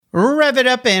Rev it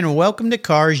up and welcome to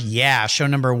Cars Yeah, show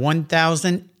number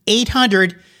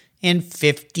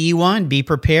 1851. Be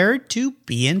prepared to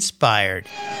be inspired.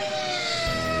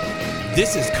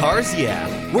 This is Cars Yeah,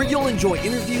 where you'll enjoy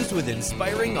interviews with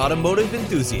inspiring automotive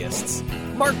enthusiasts.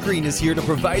 Mark Green is here to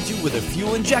provide you with a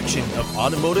fuel injection of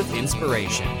automotive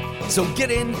inspiration. So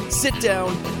get in, sit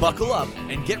down, buckle up,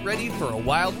 and get ready for a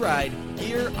wild ride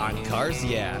here on Cars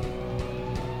Yeah.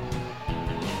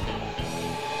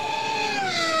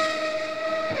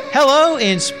 Hello,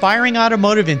 inspiring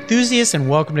automotive enthusiasts, and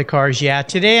welcome to Cars Yeah.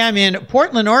 Today I'm in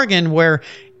Portland, Oregon, where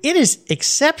it is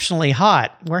exceptionally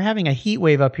hot. We're having a heat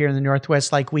wave up here in the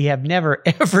Northwest like we have never,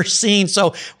 ever seen.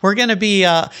 So we're going to be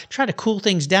trying to cool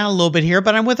things down a little bit here.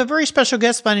 But I'm with a very special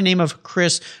guest by the name of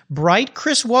Chris Bright.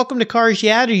 Chris, welcome to Cars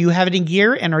Yeah. Do you have it in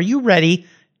gear? And are you ready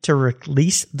to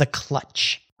release the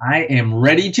clutch? I am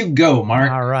ready to go, Mark.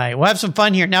 All right. We'll have some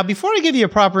fun here. Now, before I give you a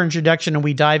proper introduction and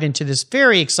we dive into this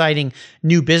very exciting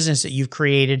new business that you've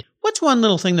created, what's one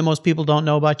little thing that most people don't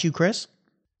know about you, Chris?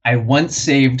 I once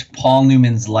saved Paul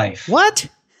Newman's life. What?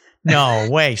 No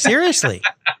way. Seriously?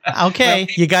 Okay.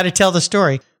 You got to tell the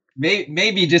story.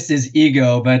 Maybe just his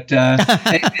ego, but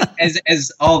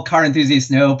as all car enthusiasts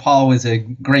know, Paul was a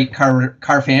great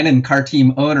car fan and car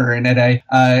team owner. And I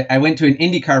went to an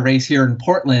IndyCar race here in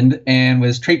Portland and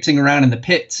was traipsing around in the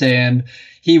pits, and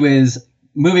he was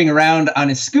moving around on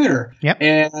his scooter. Yep.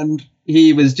 And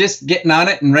he was just getting on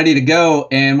it and ready to go.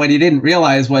 And what he didn't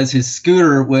realize was his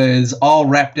scooter was all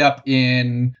wrapped up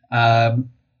in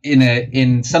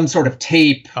some sort of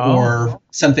tape or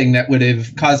something that would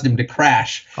have caused him to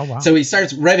crash. Oh, wow. So he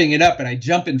starts revving it up, and I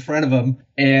jump in front of him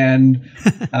and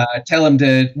tell him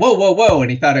to whoa.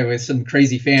 And he thought I was some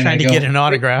crazy fan. Trying to get an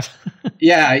autograph.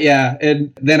 Yeah.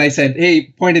 And then I said,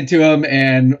 hey, pointed to him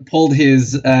and pulled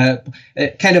his,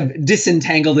 kind of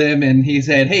disentangled him. And he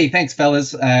said, hey, thanks,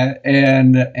 fellas.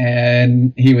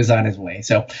 And he was on his way.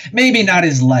 So maybe not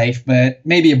his life, but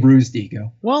maybe a bruised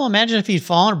ego. Well, imagine if he'd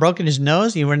fallen or broken his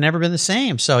nose, he would have never been the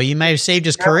same. So you might have saved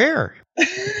his career.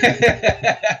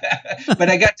 But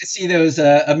I got to see those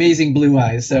amazing blue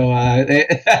eyes. So,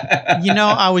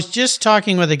 I was just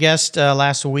talking with a guest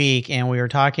last week, and we were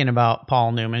talking about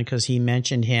Paul Newman because he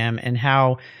mentioned him and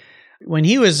how when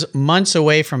he was months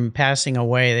away from passing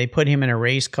away, they put him in a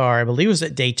race car. I believe it was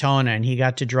at Daytona, and he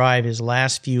got to drive his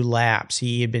last few laps.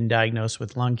 He had been diagnosed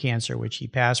with lung cancer, which he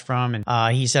passed from. And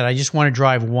he said, I just want to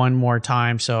drive one more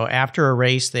time. So after a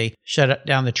race, they shut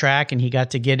down the track, and he got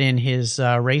to get in his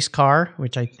race car,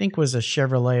 which I think was a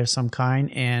Chevrolet of some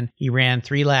kind. And he ran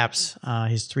 3 laps,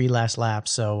 his 3 last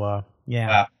laps. So, yeah.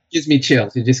 Wow. Gives me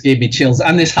chills. It just gave me chills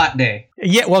on this hot day.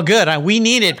 Yeah, well, good. We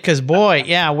need it because, boy,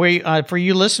 yeah, we for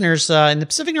you listeners in the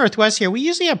Pacific Northwest here, we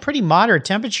usually have pretty moderate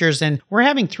temperatures, and we're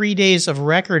having 3 days of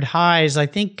record highs. I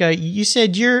think you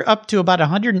said you're up to about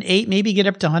 108, maybe get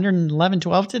up to 111,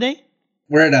 12 today?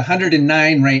 We're at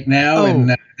 109 right now,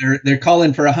 and they're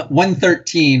calling for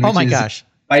 113. Oh, my gosh.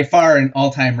 By far an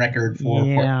all-time record for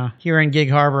Portland. Here in Gig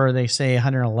Harbor, they say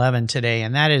 111 today,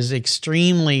 and that is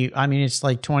extremely, it's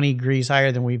like 20 degrees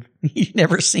higher than we've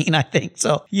never seen, I think.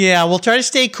 So, yeah, we'll try to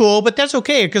stay cool, but that's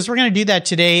okay because we're going to do that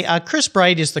today. Chris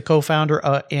Bright is the co-founder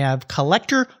of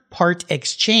Collector Part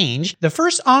Exchange, the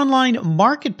first online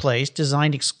marketplace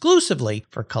designed exclusively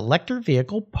for collector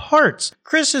vehicle parts.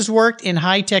 Chris has worked in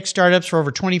high-tech startups for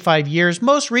over 25 years.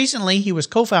 Most recently, he was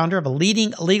co-founder of a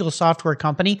leading legal software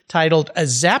company titled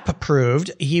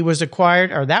ZapProved. He was acquired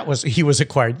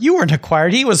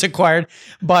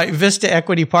by Vista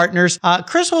Equity Partners.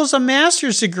 Chris holds a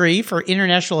master's degree for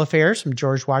international affairs from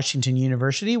George Washington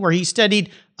University, where he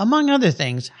studied, among other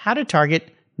things, how to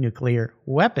target nuclear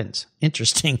weapons.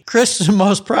 Interesting. Chris'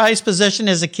 most prized possession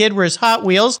as a kid were his Hot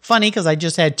Wheels. Funny because I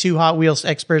just had 2 Hot Wheels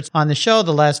experts on the show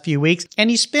the last few weeks.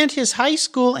 And he spent his high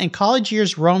school and college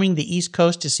years roaming the East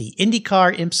Coast to see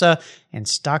IndyCar, IMSA, and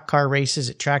stock car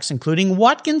races at tracks including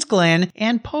Watkins Glen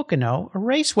and Pocono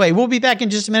Raceway. We'll be back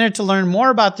in just a minute to learn more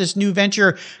about this new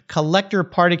venture, Collector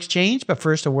Part Exchange. But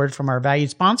first, a word from our valued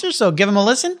sponsors. So give them a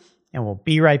listen, and we'll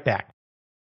be right back.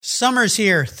 Summer's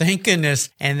here, thank goodness,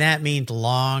 and that means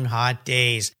long, hot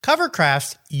days.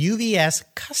 Covercraft's UVS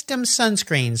custom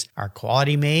sunscreens are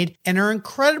quality made and are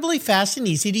incredibly fast and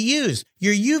easy to use.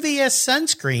 Your UVS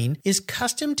sunscreen is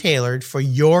custom tailored for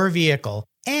your vehicle,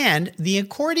 and the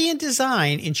accordion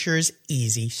design ensures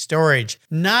easy storage.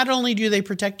 Not only do they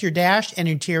protect your dash and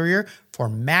interior for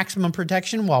maximum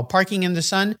protection while parking in the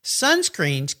sun,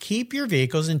 sunscreens keep your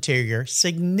vehicle's interior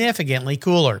significantly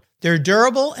cooler. They're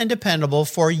durable and dependable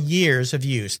for years of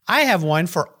use. I have one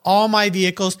for all my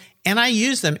vehicles, and I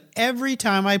use them every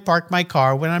time I park my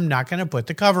car when I'm not going to put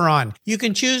the cover on. You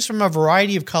can choose from a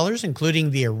variety of colors,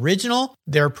 including the original,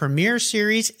 their Premier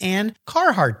Series, and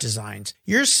Carhartt designs.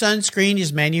 Your sunscreen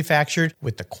is manufactured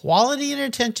with the quality and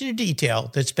attention to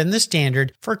detail that's been the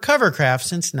standard for Covercraft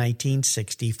since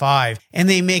 1965. And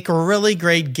they make really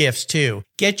great gifts too.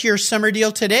 Get your summer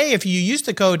deal today if you use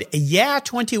the code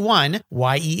YEAH21,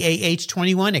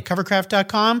 YEAH21 at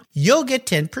covercraft.com. You'll get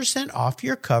 10% off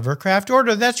your Covercraft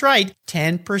order. That's right,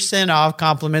 10% off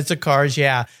compliments of cars.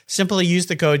 Yeah, simply use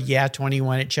the code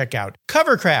YEAH21 at checkout.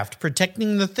 Covercraft,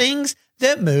 protecting the things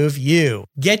that move you.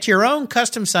 Get your own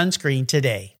custom sunscreen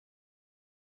today.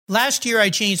 Last year,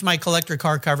 I changed my collector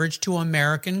car coverage to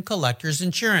American Collectors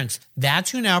Insurance.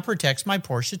 That's who now protects my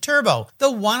Porsche Turbo, the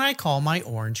one I call my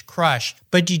Orange Crush.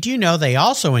 But did you know they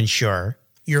also insure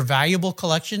your valuable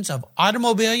collections of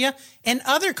automobilia and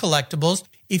other collectibles?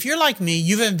 If you're like me,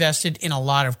 you've invested in a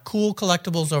lot of cool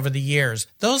collectibles over the years.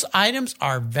 Those items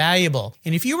are valuable.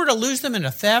 And if you were to lose them in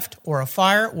a theft or a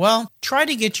fire, well, try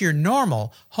to get your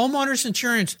normal homeowner's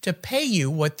insurance to pay you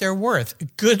what they're worth.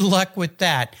 Good luck with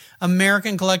that.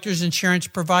 American Collectors Insurance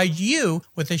provides you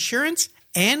with assurance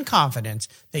and confidence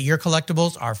that your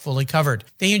collectibles are fully covered.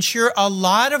 They insure a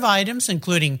lot of items,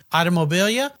 including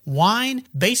automobilia, wine,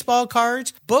 baseball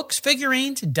cards, books,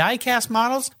 figurines, die-cast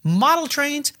models, model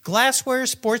trains, glassware,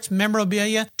 sports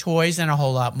memorabilia, toys, and a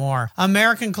whole lot more.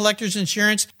 American Collectors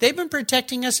Insurance, they've been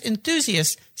protecting us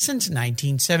enthusiasts since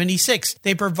 1976.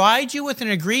 They provide you with an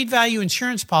agreed value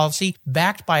insurance policy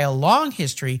backed by a long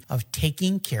history of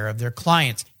taking care of their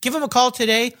clients. Give them a call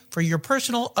today for your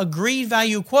personal agreed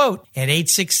value quote at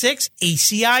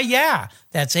 866-ACI-YEAH.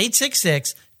 That's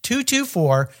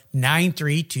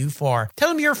 866-224-9324. Tell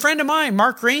them you're a friend of mine,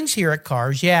 Mark Green's here at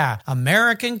Cars Yeah,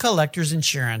 American Collectors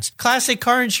Insurance. Classic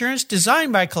car insurance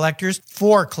designed by collectors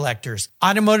for collectors.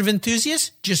 Automotive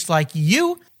enthusiasts just like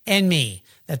you and me.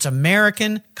 That's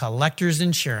American Collectors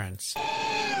Insurance.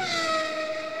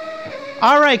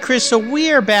 All right, Chris, so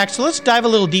we are back. So let's dive a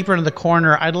little deeper into the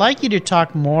corner. I'd like you to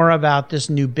talk more about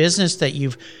this new business that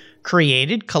you've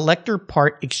created, Collector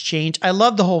Part Exchange. I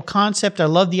love the whole concept. I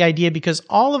love the idea because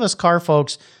all of us car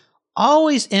folks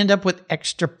always end up with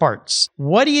extra parts.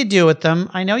 What do you do with them?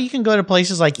 I know you can go to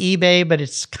places like eBay, but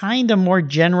it's kind of more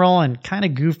general and kind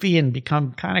of goofy and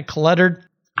become kind of cluttered.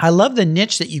 I love the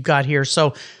niche that you've got here.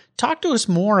 So talk to us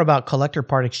more about Collector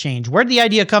Part Exchange. Where did the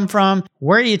idea come from?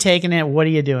 Where are you taking it? What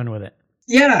are you doing with it?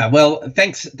 Yeah, well,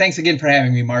 thanks again for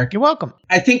having me, Mark. You're welcome.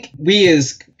 I think we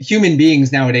as human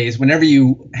beings nowadays, whenever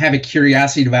you have a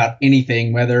curiosity about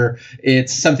anything, whether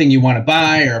it's something you want to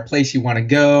buy or a place you want to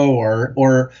go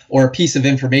or a piece of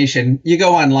information, you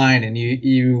go online and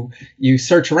you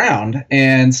search around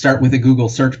and start with a Google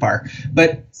search bar.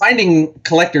 But finding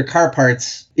collector car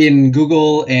parts in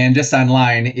Google and just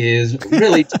online is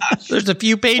really tough. There's a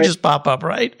few pages pop up,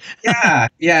 right? Yeah.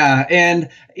 And,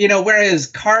 whereas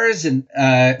cars and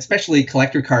especially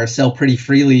collector cars sell pretty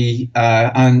freely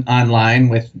online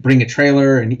with Bring a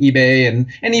Trailer and eBay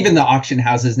and even the auction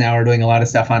houses now are doing a lot of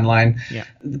stuff online. Yeah.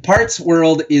 The parts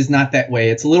world is not that way.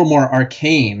 It's a little more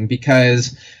arcane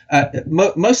because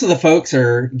most of the folks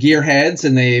are gearheads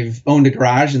and they've owned a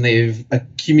garage and they've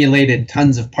accumulated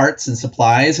tons of parts and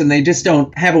supplies and they just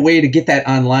don't have a way to get that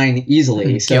online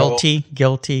easily.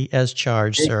 Guilty as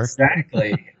charged, sir.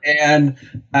 Exactly. And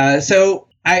so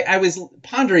I was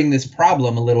pondering this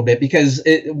problem a little bit because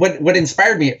what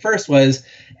inspired me at first was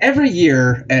every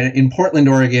year in Portland,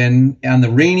 Oregon, on the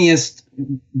rainiest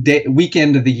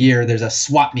weekend of the year, there's a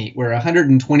swap meet where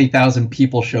 120,000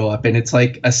 people show up, and it's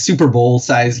like a Super Bowl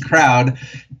sized crowd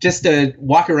just to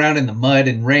walk around in the mud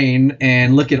and rain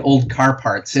and look at old car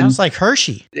parts. Sounds like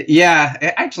Hershey. Yeah,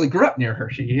 I actually grew up near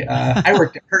Hershey. I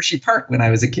worked at Hershey Park when I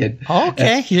was a kid.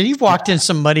 Okay, you've walked in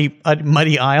some muddy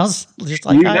aisles, just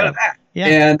like I have.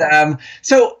 Yeah. And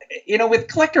so, with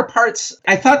collector parts,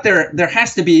 I thought there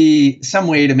has to be some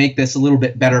way to make this a little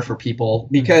bit better for people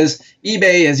because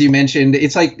eBay, as you mentioned,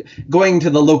 it's like going to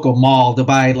the local mall to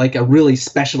buy like a really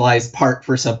specialized part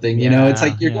for something. It's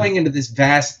like you're going into this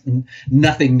vast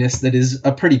nothingness that is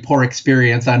a pretty poor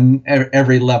experience on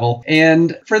every level.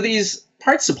 And for these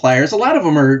parts suppliers, a lot of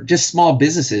them are just small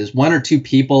businesses, one or two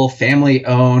people, family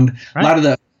owned. Right. A lot of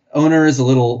the owner is a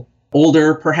little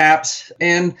older, perhaps,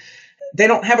 and they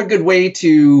don't have a good way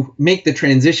to make the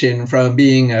transition from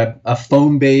being a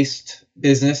phone-based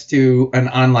business to an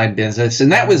online business.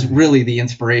 And that was really the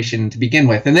inspiration to begin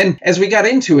with. And then as we got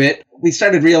into it, we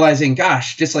started realizing,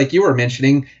 gosh, just like you were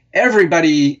mentioning,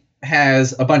 everybody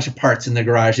has a bunch of parts in the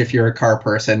garage if you're a car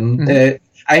person. Mm-hmm.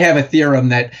 I have a theorem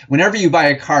that whenever you buy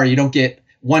a car, you don't get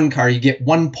one car, you get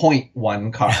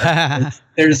 1.1 car.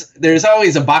 There's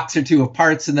always a box or two of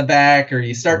parts in the back, or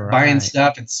you start buying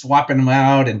stuff and swapping them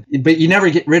out, but you never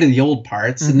get rid of the old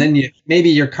parts. And then maybe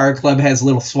your car club has a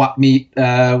little swap meet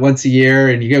once a year,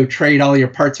 and you go trade all your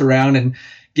parts around and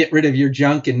get rid of your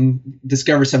junk and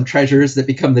discover some treasures that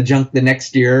become the junk the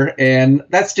next year. And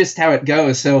that's just how it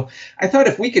goes. So I thought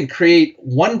if we could create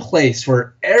one place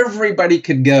where everybody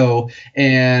could go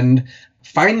and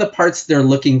find the parts they're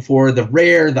looking for, the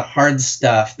rare, the hard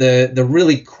stuff, the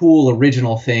really cool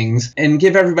original things, and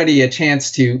give everybody a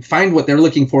chance to find what they're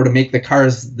looking for to make the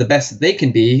cars the best that they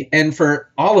can be. And for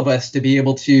all of us to be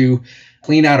able to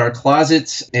clean out our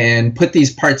closets and put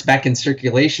these parts back in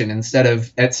circulation instead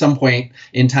of at some point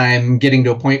in time getting to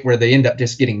a point where they end up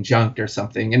just getting junked or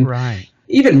something. And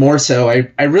even more so,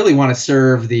 I really want to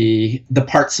serve the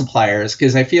part suppliers,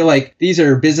 because I feel like these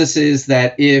are businesses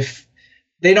that if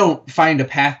they don't find a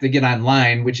path to get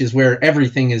online, which is where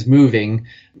everything is moving,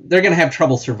 they're going to have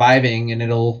trouble surviving, and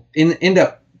it'll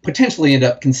potentially end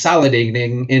up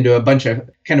consolidating into a bunch of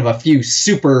kind of a few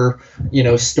super,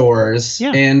 stores.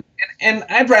 Yeah. And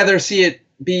I'd rather see it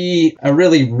be a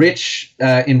really rich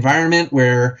environment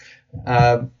where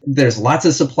there's lots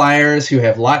of suppliers who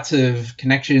have lots of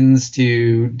connections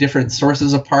to different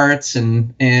sources of parts,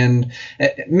 and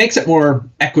it makes it more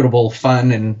equitable,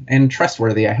 fun, and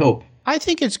trustworthy, I hope. I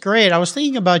think it's great. I was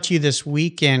thinking about you this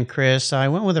weekend, Chris. I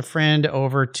went with a friend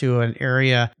over to an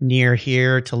area near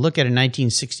here to look at a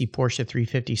 1960 Porsche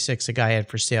 356 a guy had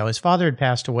for sale. His father had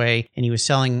passed away, and he was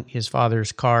selling his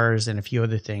father's cars and a few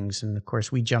other things. And of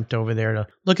course, we jumped over there to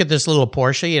look at this little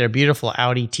Porsche. He had a beautiful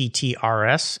Audi TT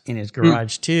RS in his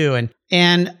garage too.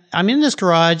 And I'm in this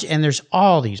garage, and there's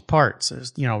all these parts.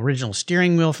 There's, original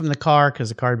steering wheel from the car because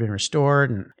the car had been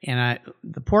restored. And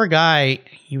the poor guy,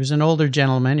 he was an older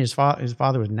gentleman. His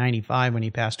father was 95 when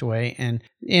he passed away.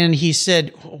 And he said,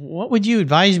 "What would you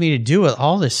advise me to do with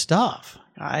all this stuff?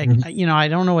 I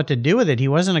don't know what to do with it." He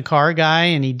wasn't a car guy,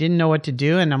 and he didn't know what to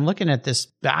do. And I'm looking at this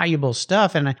valuable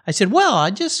stuff, and I said, "Well,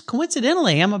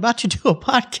 I'm about to do a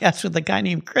podcast with a guy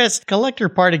named Chris, Collector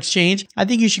Part Exchange. I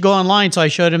think you should go online." So I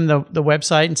showed him the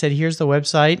website and said, "Here's the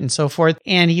website," and so forth.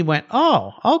 And he went,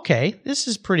 "Oh, okay, this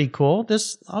is pretty cool.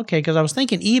 Because I was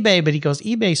thinking eBay, but he goes,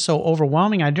 eBay's so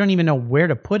overwhelming. I don't even know where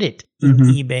to put it in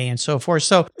eBay and so forth."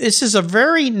 So this is a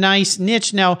very nice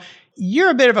niche. Now, you're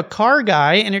a bit of a car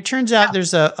guy, and it turns out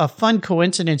there's a fun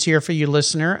coincidence here for you,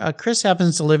 listener. Chris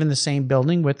happens to live in the same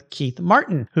building with Keith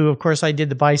Martin, who, of course, I did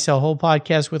the Buy, Sell, Hold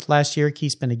podcast with last year.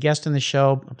 Keith's been a guest on the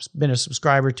show. I've been a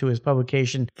subscriber to his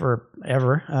publication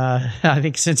forever, I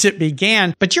think since it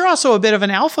began. But you're also a bit of an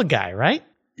alpha guy, right?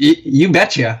 You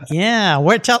betcha. Yeah.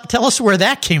 Tell us where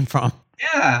that came from.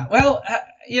 Yeah. Well,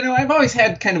 I've always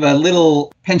had kind of a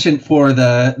little penchant for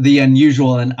the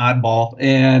unusual and oddball.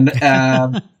 And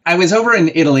I was over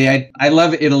in Italy. I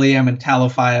love Italy. I'm an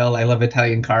Italophile. I love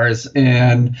Italian cars.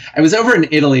 And I was over in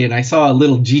Italy, and I saw a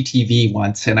little GTV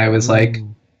once, and I was like,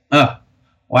 oh,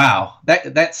 wow,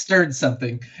 that stirred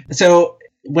something. So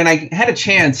when I had a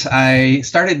chance, I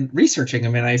started researching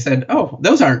them, and I said, oh,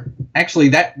 those aren't actually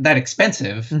that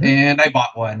expensive. And I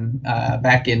bought one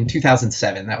back in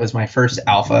 2007. That was my first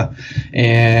Alpha,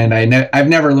 and I've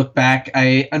never looked back.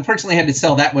 I unfortunately had to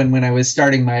sell that one when I was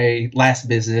starting my last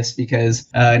business because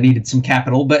I needed some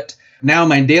capital. But now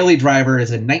my daily driver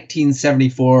is a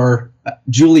 1974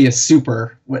 Julius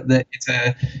Super.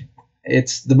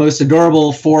 It's the most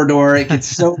adorable four-door. It gets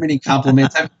so many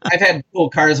compliments. I've had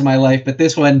cool cars in my life, but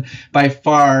this one by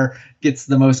far gets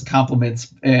the most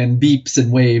compliments and beeps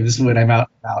and waves when I'm out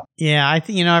and about. Yeah, I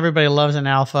think, everybody loves an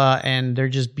Alpha, and they're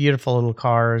just beautiful little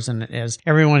cars. And as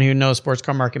everyone who knows Sports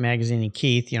Car Market Magazine and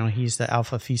Keith, he's the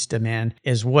Alpha Fiesta man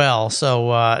as well.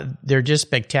 So they're just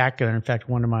spectacular. In fact,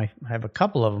 I have a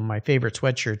couple of them. My favorite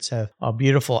sweatshirts have a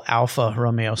beautiful Alfa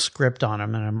Romeo script on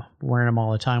them, and I'm wearing them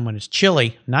all the time when it's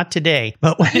chilly. Not today,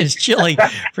 but when it's chilly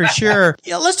for sure.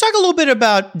 Let's talk a little bit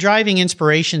about driving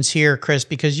inspirations here, Chris,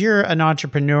 because you're an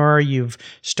entrepreneur. You've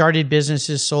started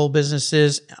businesses, sold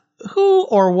businesses. Who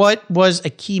or what was a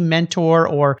key mentor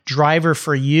or driver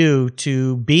for you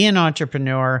to be an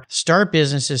entrepreneur, start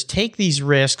businesses, take these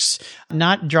risks,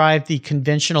 not drive the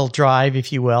conventional drive,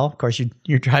 if you will? Of course,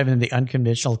 you're driving the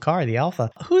unconventional car, the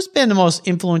Alpha. Who's been the most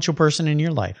influential person in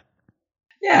your life?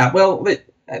 Yeah, well,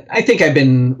 I think I've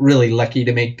been really lucky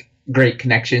to make great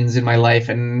connections in my life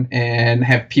and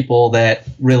have people that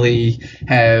really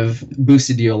have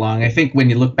boosted you along. I think when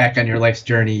you look back on your life's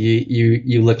journey,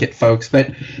 you look at folks,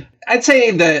 but I'd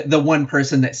say the one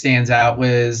person that stands out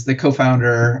was the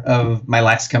co-founder of my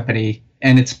last company,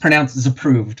 and it's pronounced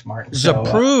Zapproved, Mark.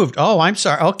 Zapproved. I'm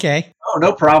sorry. Okay. Oh,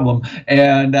 no problem.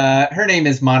 And her name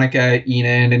is Monica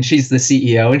Enan, and she's the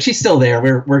CEO, and she's still there.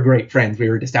 We're great friends. We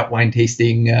were just out wine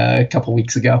tasting a couple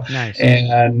weeks ago. Nice.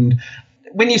 And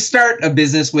when you start a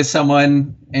business with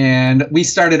someone, and we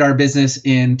started our business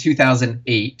in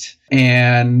 2008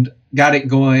 and got it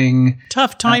going.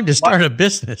 Tough time to start a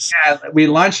business. Yeah, we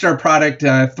launched our product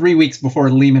 3 weeks before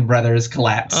Lehman Brothers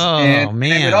collapsed. Oh,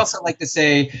 man. And I would also like to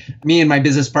say, me and my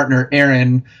business partner,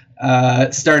 Aaron,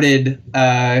 started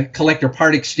Collector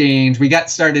Part Exchange. We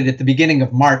got started at the beginning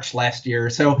of March last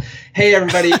year. So, hey,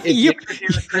 everybody, if you're here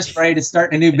with Chris Bright is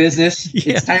starting a new business,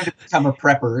 it's time to become a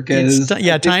prepper.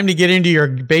 Time to get into your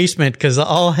basement because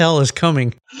all hell is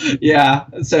coming. Yeah.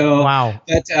 So, wow.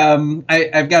 But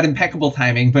I've got impeccable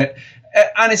timing. But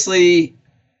honestly,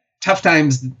 tough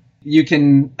times, you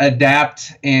can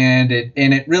adapt, and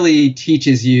it really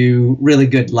teaches you really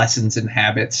good lessons and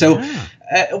habits. So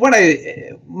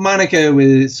Monica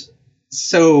was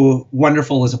so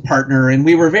wonderful as a partner, and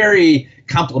we were very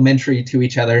complementary to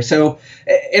each other. So,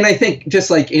 and I think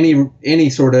just like any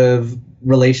sort of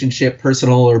relationship,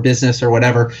 personal or business or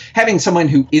whatever, having someone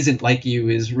who isn't like you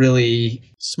is really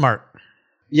smart.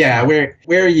 Yeah,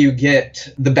 where you get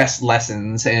the best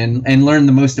lessons and learn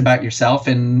the most about yourself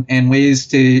and ways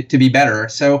to be better.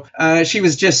 So she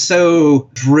was just so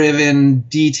driven,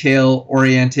 detail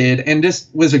oriented, and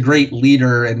just was a great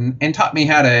leader and taught me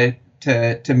how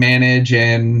to manage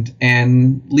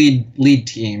and lead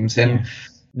teams. And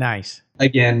nice.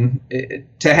 Again,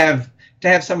 to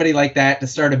have somebody like that to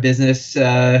start a business,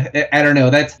 I don't know,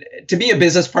 that's to be a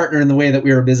business partner in the way that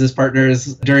we were business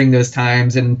partners during those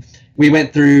times. And we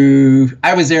went through,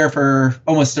 I was there for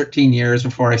almost 13 years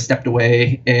before I stepped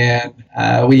away. And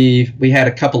we had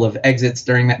a couple of exits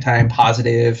during that time,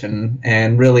 positive,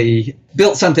 and really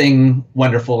built something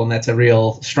wonderful. And that's a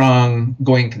real strong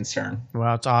going concern.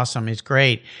 Well, it's awesome. It's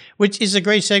great, which is a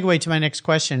great segue to my next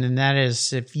question. And that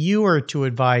is, if you were to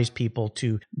advise people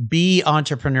to be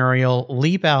entrepreneurial,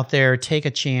 leap out there, take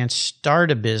a chance,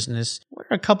 start a business, what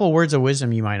are a couple words of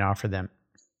wisdom you might offer them?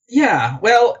 Yeah,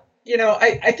 well,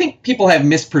 I think people have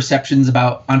misperceptions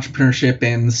about entrepreneurship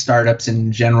and startups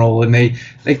in general, and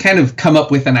they kind of come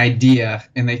up with an idea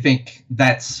and they think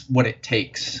that's what it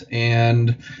takes.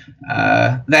 And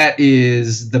that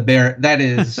is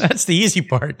that's the easy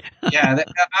part. Yeah,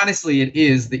 honestly, it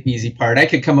is the easy part. I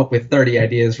could come up with 30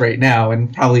 ideas right now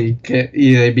and probably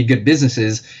they'd be good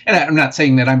businesses. And I'm not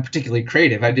saying that I'm particularly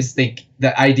creative. I just think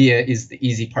the idea is the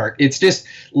easy part. It's just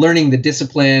learning the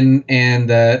discipline and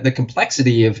the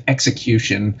complexity of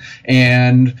execution.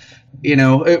 And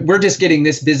we're just getting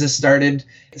this business started.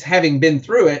 Having been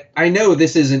through it, I know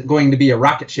this isn't going to be a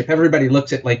rocket ship. Everybody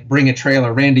looks at like Bring a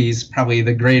Trailer. Randy's probably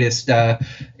the greatest,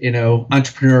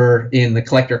 entrepreneur in the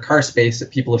collector car space that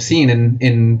people have seen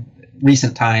in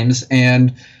recent times.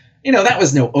 And, that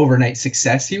was no overnight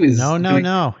success. He was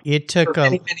no. It took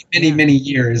many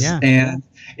years. Yeah. And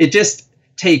it just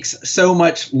takes so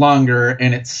much longer,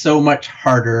 and it's so much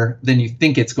harder than you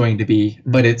think it's going to be,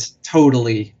 but it's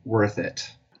totally worth it.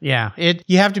 Yeah,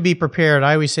 you have to be prepared.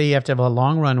 I always say you have to have a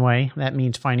long runway. That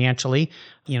means financially.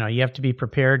 You have to be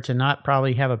prepared to not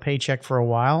probably have a paycheck for a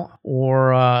while,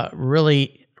 or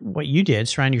really what you did,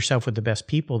 surround yourself with the best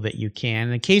people that you can.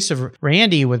 In the case of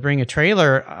Randy with Bring a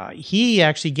Trailer, he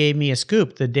actually gave me a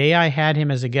scoop the day I had him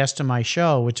as a guest on my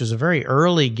show, which was a very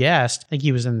early guest. I think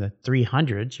he was in the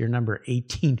 300s, your number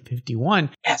 1851.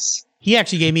 Yes. He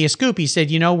actually gave me a scoop. He said,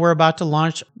 we're about to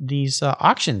launch these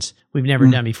auctions we've never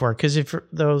done before. Because if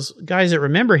those guys that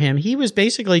remember him, he was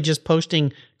basically just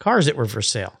posting cars that were for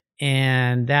sale.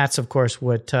 And that's, of course,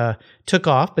 what took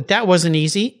off. But that wasn't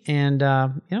easy. And,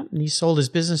 he sold his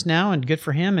business now, and good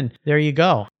for him. And there you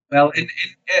go. Well, and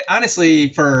honestly,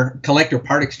 for Collector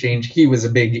Part Exchange, he was a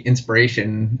big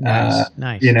inspiration, nice.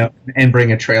 And Bring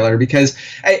a Trailer, because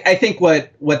I think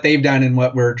what they've done and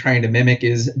what we're trying to mimic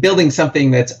is building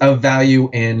something that's of value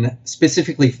and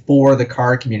specifically for the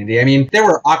car community. I mean, there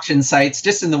were auction sites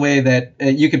just in the way that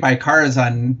you could buy cars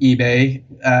on eBay.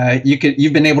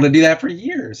 You've been able to do that for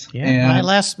years. Yeah, and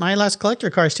my last collector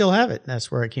car, I still have it. That's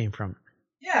where it came from.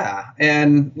 Yeah.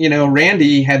 And,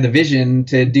 Randy had the vision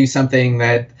to do something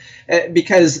that,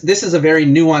 because this is a very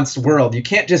nuanced world. You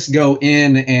can't just go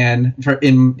in and,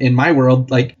 in my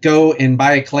world, like go and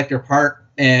buy a collector part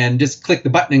and just click the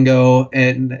button and go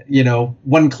and,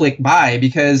 one click buy,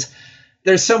 because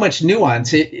there's so much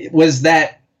nuance. It was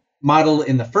that model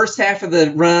in the first half of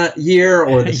the year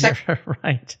or the second.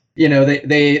 Right.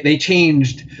 They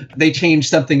changed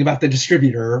something about the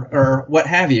distributor or what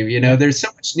have you. There's so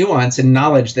much nuance and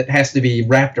knowledge that has to be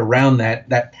wrapped around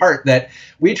that part that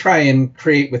we try and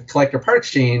create with Collector Part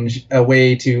Exchange a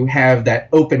way to have that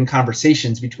open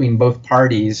conversations between both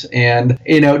parties. And,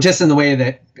 just in the way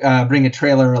that Bring a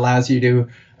Trailer allows you to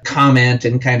comment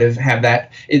and kind of have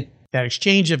that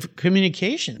exchange of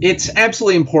communication. It's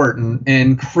absolutely important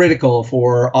and critical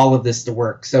for all of this to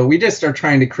work. So we just are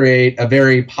trying to create a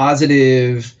very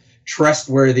positive,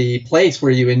 trustworthy place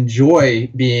where you enjoy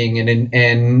being.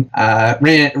 And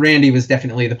Randy was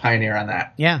definitely the pioneer on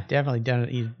that. Yeah,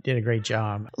 definitely. You did a great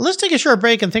job. Let's take a short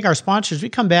break and thank our sponsors. We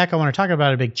come back, I want to talk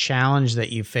about a big challenge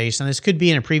that you face. And this could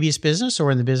be in a previous business or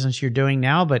in the business you're doing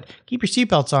now, but keep your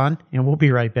seatbelts on and we'll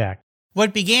be right back.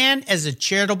 What began as a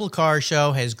charitable car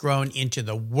show has grown into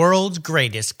the world's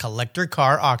greatest collector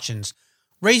car auctions,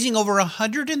 raising over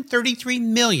 $133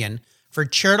 million for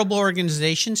charitable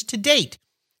organizations to date.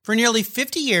 For nearly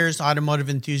 50 years, automotive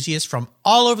enthusiasts from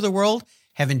all over the world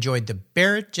have enjoyed the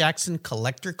Barrett-Jackson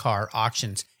collector car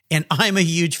auctions, and I'm a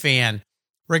huge fan.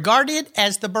 Regarded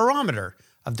as the barometer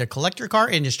of the collector car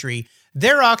industry,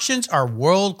 their auctions are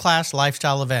world-class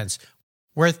lifestyle events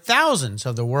where thousands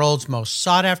of the world's most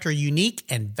sought-after, unique,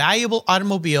 and valuable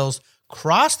automobiles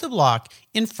cross the block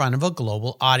in front of a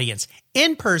global audience,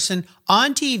 in person,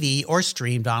 on TV, or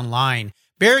streamed online.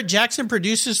 Barrett-Jackson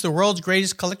produces the world's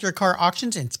greatest collector car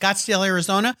auctions in Scottsdale,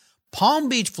 Arizona, Palm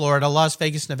Beach, Florida, Las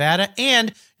Vegas, Nevada,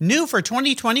 and, new for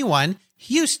 2021,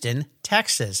 Houston,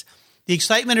 Texas. The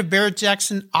excitement of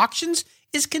Barrett-Jackson auctions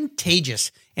is contagious,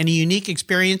 and a unique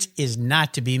experience is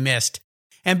not to be missed.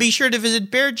 And be sure to visit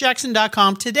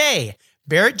barrettjackson.com today.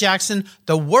 Barrett-Jackson,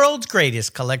 the world's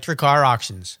greatest collector car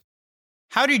auctions.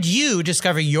 How did you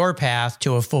discover your path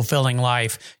to a fulfilling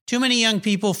life? Too many young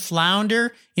people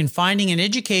flounder in finding an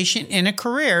education and a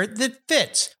career that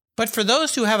fits. But for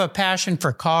those who have a passion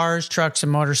for cars, trucks,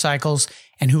 and motorcycles,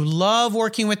 and who love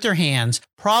working with their hands,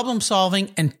 problem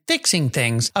solving, and fixing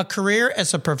things, a career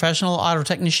as a professional auto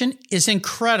technician is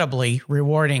incredibly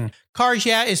rewarding. Cars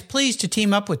Yeah! Is pleased to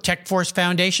team up with TechForce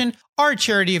Foundation, our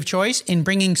charity of choice, in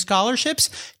bringing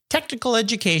scholarships, technical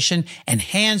education, and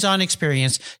hands-on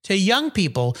experience to young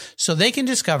people so they can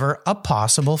discover a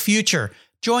possible future.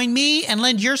 Join me and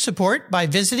lend your support by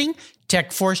visiting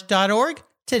techforce.org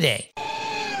today.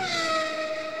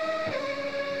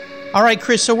 All right,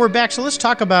 Chris, so we're back. So let's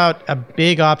talk about a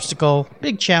big obstacle,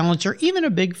 big challenge, or even a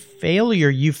big failure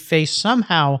you faced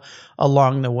somehow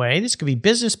along the way. This could be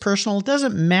business, personal, it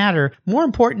doesn't matter. More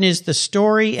important is the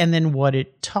story and then what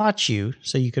it taught you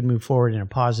so you could move forward in a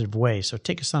positive way. So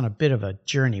take us on a bit of a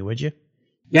journey, would you?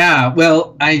 Yeah,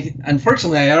 well,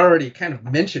 unfortunately I already kind of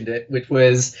mentioned it, which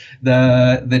was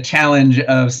the challenge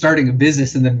of starting a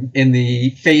business in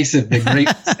the face of the Great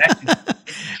Recession.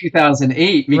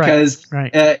 2008, because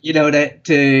right.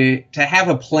 To have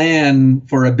a plan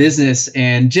for a business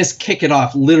and just kick it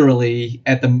off literally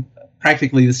at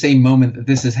practically the same moment that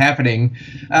this is happening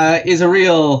is a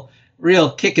real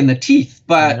kick in the teeth.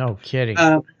 But no kidding.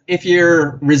 If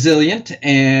you're resilient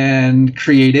and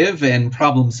creative and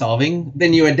problem solving,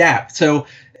 then you adapt. So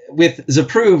with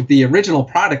Zapproved, the original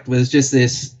product was just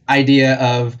this idea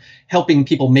of helping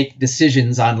people make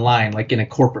decisions online, like in a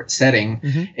corporate setting.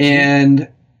 Mm-hmm. And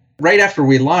right after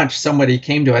we launched, somebody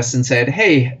came to us and said,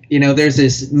 hey, there's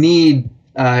this need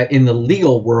in the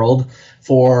legal world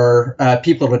for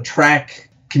people to track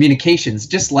communications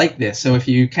just like this. So if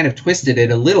you kind of twisted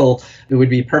it a little, it would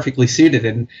be perfectly suited.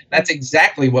 And that's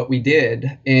exactly what we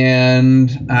did. And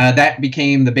that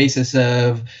became the basis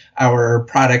of our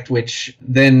product, which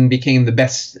then became the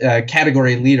best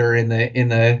category leader in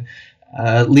the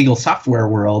legal software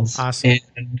worlds. Awesome.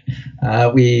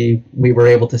 And we were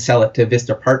able to sell it to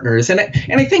Vista Partners. And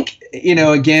I think,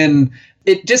 again,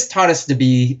 it just taught us to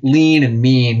be lean and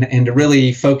mean and to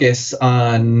really focus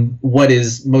on what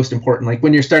is most important. Like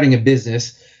when you're starting a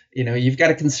business, you've got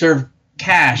to conserve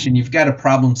cash and you've got to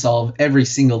problem solve every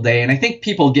single day. And I think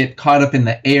people get caught up in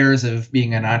the airs of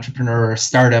being an entrepreneur or a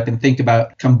startup and think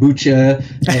about kombucha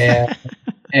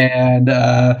and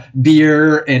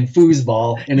beer and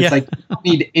foosball. And it's like, you don't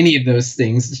need any of those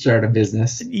things to start a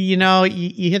business. You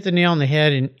hit the nail on the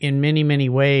head in many, many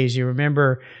ways. You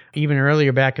remember even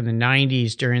earlier back in the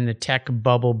 90s during the tech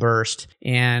bubble burst.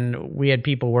 And we had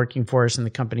people working for us in the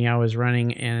company I was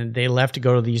running, and they left to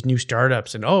go to these new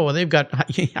startups. And, they've got, how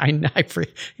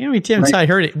many times I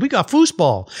heard it? We got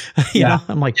foosball. You know,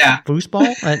 I'm like,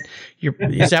 foosball?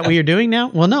 Is that what you're doing now?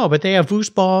 Well, no, but they have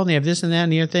foosball, and they have this and that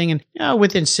and the other thing. And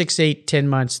within 6, 8, 10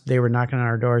 months, they were knocking on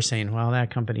our door saying, well,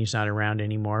 that company's not around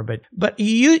anymore. But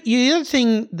the other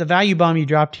thing, the value bomb you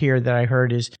dropped here that I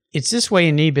heard is, it's this way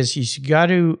in any business. You got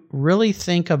to really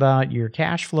think about your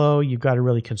cash flow. You've got to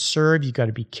really conserve. You've got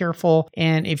to be careful.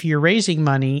 And if you're raising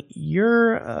money,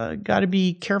 you're got to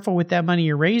be careful with that money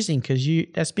you're raising, because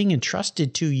that's being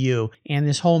entrusted to you. And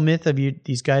this whole myth of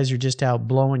these guys are just out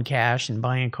blowing cash and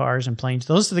buying cars and planes.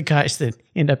 Those are the guys that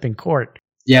end up in court.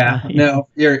 Yeah, no,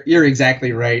 you're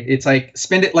exactly right. It's like,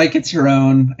 spend it like it's your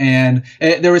own. And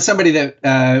there was somebody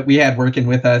that we had working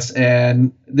with us,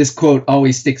 and this quote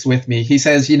always sticks with me. He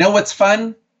says, "You know what's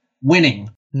fun?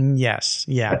 Winning." Yes.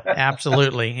 Yeah,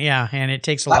 absolutely. Yeah. And it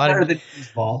takes a lot of,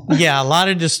 baseball. Yeah, a lot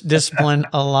of discipline,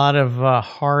 a lot of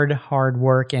hard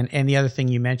work. And the other thing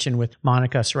you mentioned with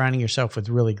Monica, surrounding yourself with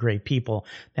really great people.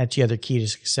 That's the other key to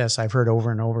success I've heard over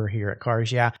and over here at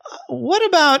Cars. Yeah. What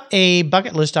about a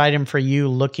bucket list item for you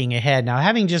looking ahead? Now,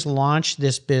 having just launched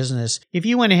this business, if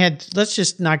you went ahead, let's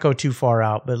just not go too far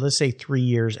out, but let's say 3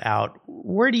 years out,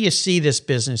 where do you see this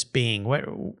business being?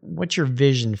 What's your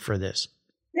vision for this?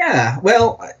 Yeah,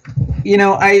 well,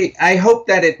 I hope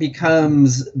that it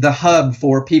becomes the hub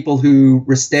for people who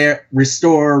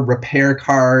restore, repair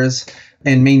cars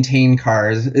and maintain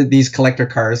cars, these collector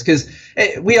cars, because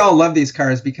we all love these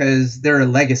cars because they're a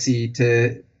legacy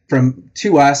to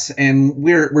us, and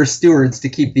we're stewards to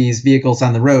keep these vehicles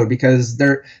on the road, because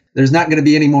there's not going to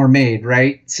be any more made,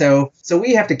 right? So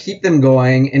we have to keep them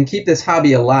going and keep this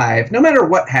hobby alive, no matter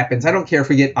what happens. I don't care if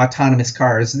we get autonomous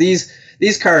cars. These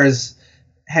cars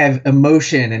have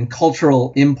emotion and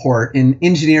cultural import and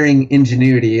engineering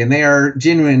ingenuity, and they are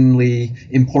genuinely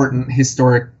important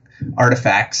historic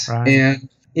artifacts. Right. And,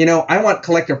 I want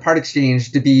Collector Part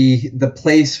Exchange to be the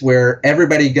place where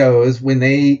everybody goes when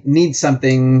they need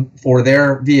something for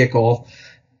their vehicle,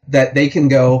 that they can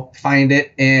go find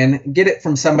it and get it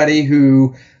from somebody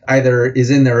who either is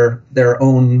in their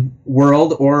own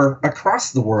world or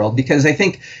across the world. Because I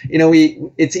think,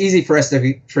 it's easy for us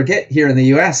to forget here in the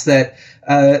U.S. that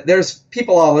there's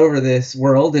people all over this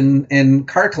world, and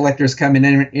car collectors come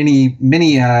in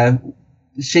many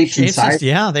shapes and sizes.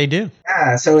 Yeah, they do.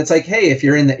 Yeah, so it's like, hey, if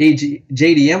you're in the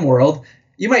JDM world,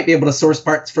 you might be able to source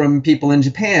parts from people in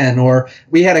Japan. Or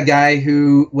we had a guy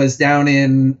who was down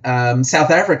in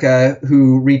South Africa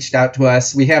who reached out to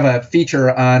us. We have a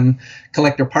feature on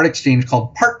Collector Part Exchange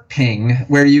called Part Ping,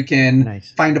 where you can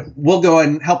we'll go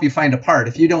and help you find a part.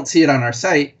 If you don't see it on our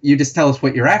site, you just tell us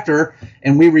what you're after,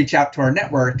 and we reach out to our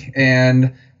network,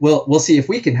 and we'll see if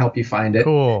we can help you find it.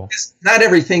 Cool. Not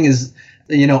everything is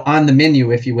on the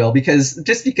menu, if you will, because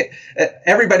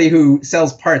everybody who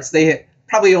sells parts, they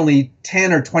probably only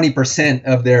 10 or 20%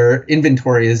 of their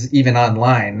inventory is even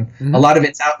online. Mm-hmm. A lot of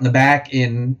it's out in the back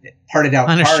in parted out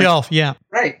on cars. A shelf. Yeah.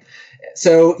 Right.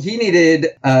 So he needed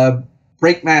a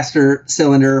BrakeMaster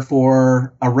cylinder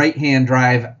for a right-hand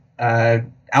drive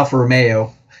Alfa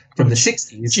Romeo from the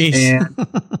 60s. Jeez.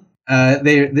 And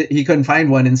he couldn't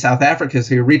find one in South Africa,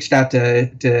 so he reached out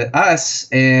to us,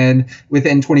 and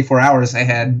within 24 hours, I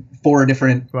had 4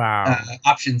 different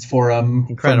options for him.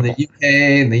 Incredible. From the UK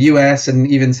and the US, and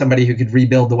even somebody who could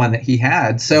rebuild the one that he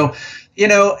had. So,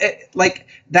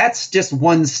 that's just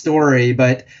one story,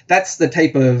 but that's the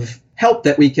type of help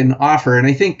that we can offer. And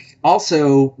I think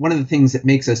also one of the things that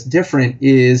makes us different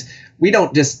is we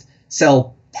don't just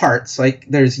sell parts. Like,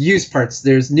 there's used parts,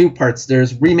 there's new parts,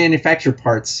 there's remanufactured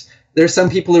parts. There's some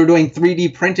people who are doing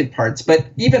 3D printed parts, but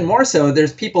even more so,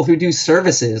 there's people who do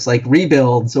services like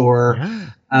rebuilds or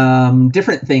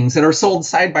different things that are sold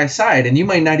side by side, and you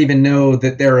might not even know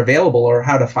that they're available or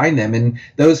how to find them. And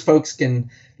those folks can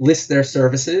list their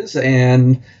services,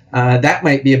 and that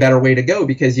might be a better way to go,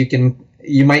 because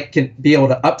you might be able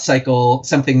to upcycle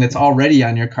something that's already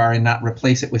on your car and not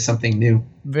replace it with something new.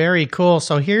 Very cool.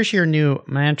 So here's your new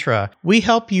mantra. We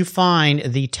help you find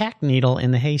the tack needle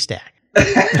in the haystack.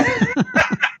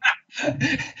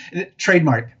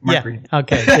 Trademark. Mark Green.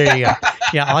 Okay, there you go.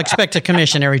 Yeah, I'll expect a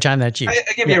commission every time that's you. I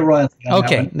give you a royalty.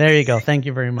 Okay, there you go. Thank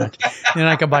you very much. Then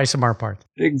I can buy some more parts.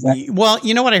 Exactly. Well,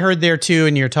 you know what I heard there too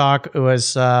in your talk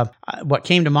was what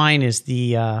came to mind is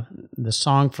the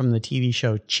song from the TV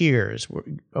show Cheers,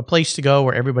 a place to go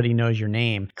where everybody knows your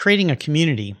name, creating a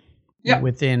community.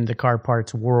 within the car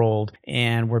parts world,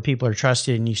 and where people are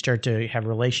trusted and you start to have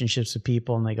relationships with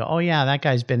people and they go, oh yeah, that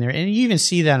guy's been there. And you even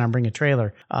see that on Bring a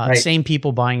Trailer. Same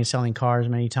people buying and selling cars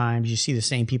many times. You see the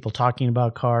same people talking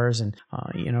about cars. And,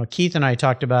 Keith and I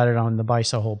talked about it on the Buy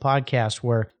Sell Hold podcast,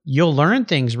 where you'll learn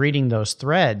things reading those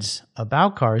threads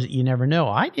about cars that you never know.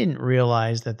 I didn't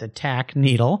realize that the tack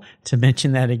needle, to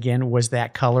mention that again, was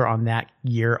that color on that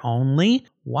year only.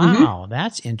 Wow,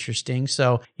 that's interesting.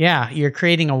 So yeah, you're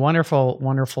creating a wonderful,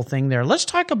 wonderful thing there. Let's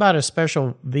talk about a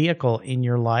special vehicle in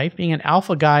your life. Being an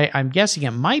Alfa guy, I'm guessing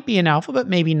it might be an Alfa, but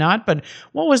maybe not. But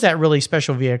what was that really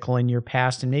special vehicle in your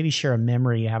past? And maybe share a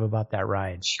memory you have about that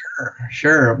ride.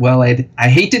 Sure. Well, I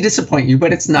hate to disappoint you,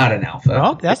 but it's not an Alfa.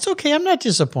 Oh, that's okay. I'm not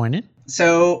disappointed.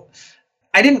 So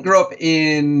I didn't grow up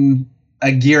in a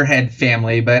gearhead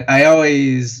family, but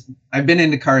I've been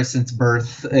into cars since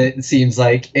birth, it seems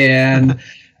like. And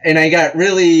I got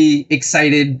really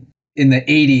excited in the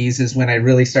 80s is when I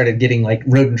really started getting like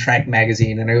Road and Track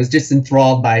magazine. And I was just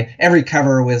enthralled by every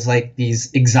cover was like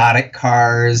these exotic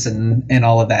cars and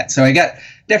all of that. So I got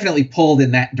definitely pulled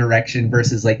in that direction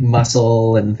versus like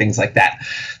muscle and things like that.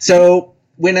 So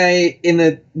in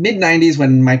the mid 90s,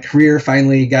 when my career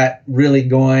finally got really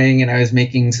going and I was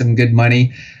making some good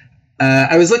money,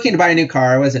 I was looking to buy a new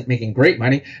car. I wasn't making great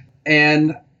money.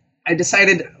 And I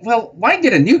decided, well, why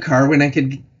get a new car when I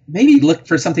could maybe look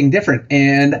for something different?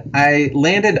 And I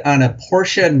landed on a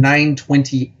Porsche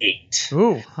 928.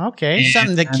 Ooh, okay. And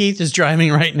something that Keith is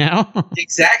driving right now.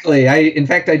 Exactly. In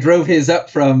fact, I drove his up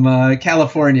from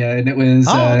California, and it was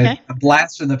a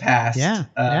blast from the past.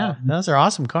 Yeah, those are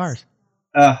awesome cars.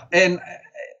 And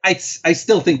I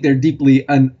still think they're deeply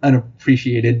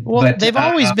unappreciated. Well, but they've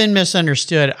always been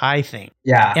misunderstood, I think.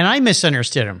 Yeah. And I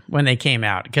misunderstood them when they came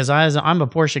out because I'm a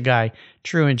Porsche guy,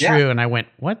 true and true. And I went,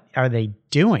 what are they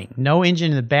doing? No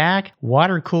engine in the back,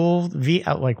 water cooled,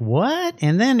 like what?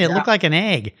 And then it looked like an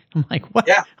egg. I'm like, what?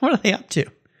 Yeah. What are they up to?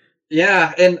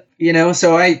 Yeah. And,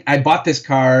 so I bought this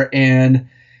car and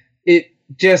it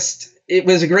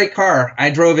was a great car. I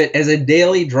drove it as a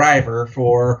daily driver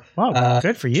for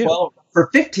good for you. For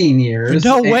 15 years.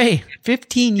 No way.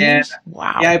 15 years?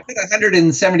 Wow. Yeah, I put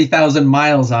 170,000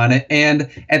 miles on it. And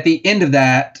at the end of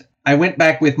that, I went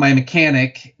back with my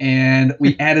mechanic and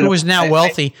we added Who was now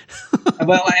wealthy.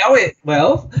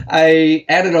 I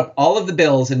added up all of the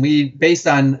bills, and based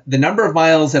on the number of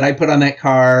miles that I put on that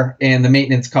car and the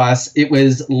maintenance costs, it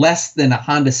was less than a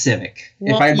Honda Civic.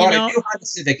 Well, if I bought a new Honda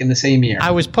Civic in the same year. I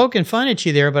was poking fun at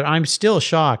you there, but I'm still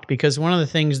shocked because one of the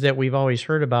things that we've always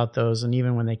heard about those, and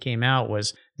even when they came out,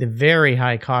 was the very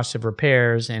high cost of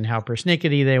repairs and how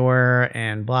persnickety they were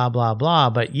and blah, blah,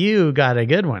 blah. But you got a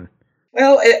good one.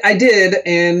 Well, I did.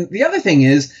 And the other thing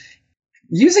is,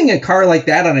 using a car like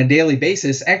that on a daily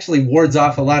basis actually wards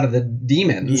off a lot of the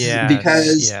demons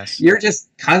because you're just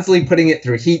constantly putting it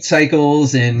through heat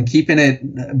cycles and keeping it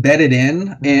bedded in.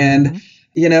 Mm-hmm. And,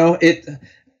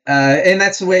 and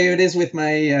that's the way it is with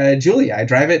my Giulia. I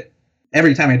drive it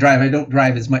every time I drive. I don't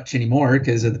drive as much anymore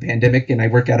because of the pandemic and I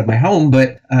work out of my home.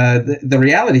 But the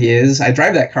reality is I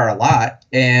drive that car a lot,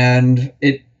 and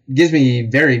it gives me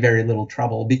very, very little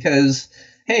trouble because,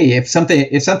 hey, if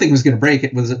something was going to break,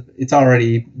 it's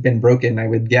already been broken, I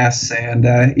would guess. And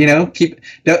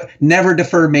never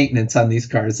defer maintenance on these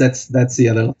cars. That's the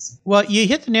other lesson. Well, you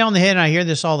hit the nail on the head, and I hear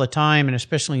this all the time, and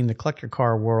especially in the collector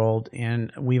car world.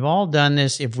 And we've all done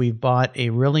this if we've bought a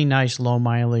really nice low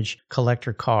mileage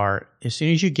collector car. As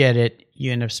soon as you get it,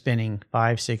 you end up spending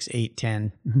 5, 6, 8,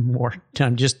 10 more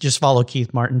time. Just follow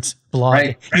Keith Martin's blog.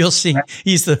 Right. You'll see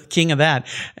he's the king of that.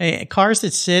 Cars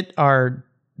that sit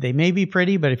they may be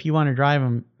pretty, but if you want to drive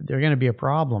them, they're going to be a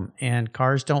problem. And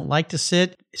cars don't like to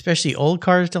sit, especially old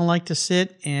cars don't like to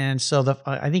sit. And so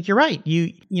I think you're right.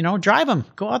 You drive them,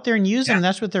 go out there and use them.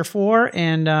 That's what they're for.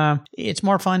 And it's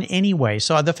more fun anyway.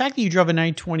 So the fact that you drove a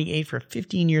 928 for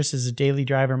 15 years as a daily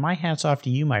driver, my hat's off to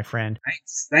you, my friend.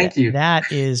 Thanks. Thank you.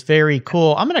 That is very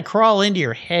cool. I'm going to crawl into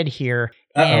your head here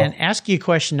and ask you a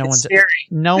question.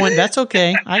 That's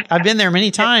okay. I've been there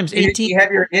many times. You have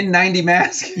your N90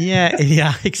 mask?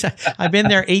 Yeah, exactly. I've been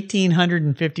there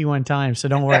 1,851 times, so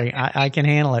don't worry. I can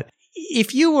handle it.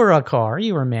 If you were a car,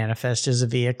 you were manifest as a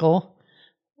vehicle,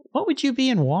 what would you be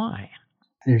and why?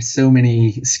 There's so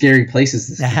many scary places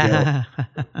this could go.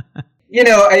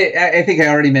 I think I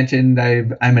already mentioned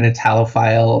I'm an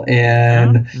Italophile,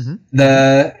 and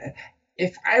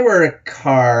if I were a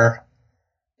car,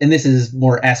 and this is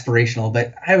more aspirational,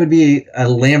 but I would be a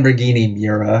Lamborghini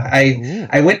Miura.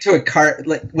 I went to a car,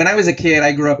 like when I was a kid,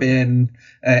 I grew up in,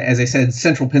 as I said,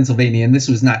 central Pennsylvania, and this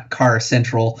was not car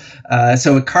central.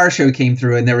 So a car show came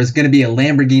through, and there was going to be a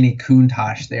Lamborghini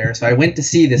Countach there. So I went to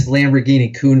see this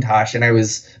Lamborghini Countach, and I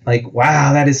was like,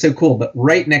 wow, that is so cool. But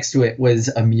right next to it was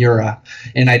a Miura,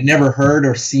 and I'd never heard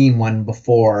or seen one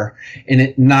before, and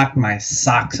it knocked my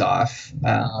socks off.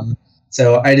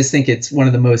 So I just think it's one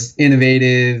of the most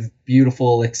innovative,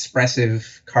 beautiful,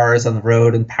 expressive cars on the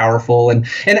road, and powerful. And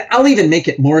I'll even make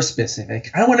it more specific.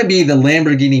 I want to be the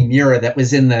Lamborghini Miura that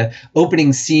was in the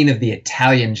opening scene of the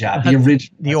Italian Job, the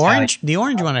original. The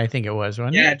orange one, I think it was,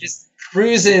 wasn't it? Yeah, just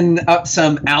cruising up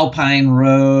some alpine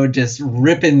road, just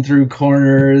ripping through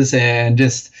corners, and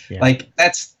just like,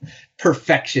 that's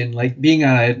perfection. Like being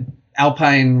on an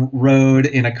alpine road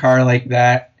in a car like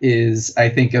that is, I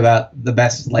think, about the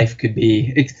best life could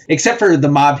be, except for the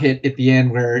mob hit at the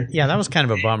end where that was kind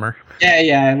of a bummer.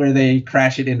 Where they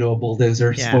crash it into a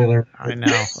bulldozer. Spoiler. I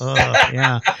know.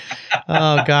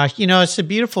 Oh gosh, it's a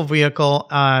beautiful vehicle,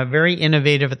 very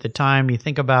innovative at the time. You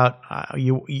think about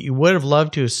you would have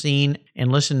loved to have seen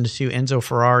and listened to Enzo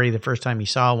Ferrari the first time he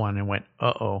saw one and went,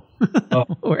 oh,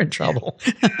 we're in trouble.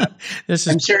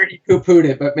 I'm sure he poo-pooed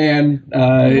it, but man.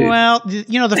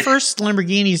 The first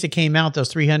Lamborghinis that came out,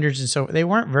 those 300s and so, they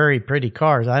weren't very pretty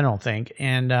cars, I don't think.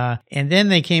 And then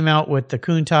they came out with the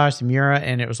Countach, the Miura,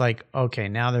 and it was like, okay,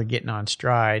 now they're getting on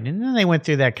stride. And then they went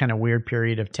through that kind of weird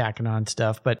period of tacking on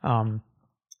stuff. But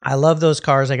I love those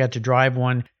cars. I got to drive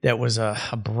one that was a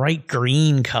bright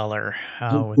green color.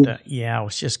 It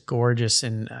was just gorgeous.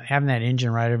 And having that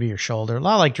engine right over your shoulder, a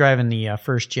lot like driving the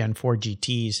first gen Ford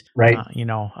GTs, right?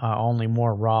 Only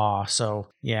more raw. So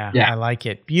I like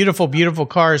it. Beautiful, beautiful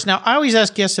cars. Now, I always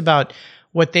ask guests about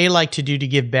what they like to do to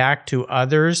give back to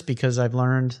others, because I've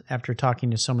learned after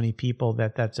talking to so many people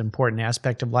that that's an important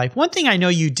aspect of life. One thing I know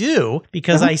you do,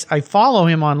 because I follow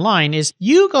him online, is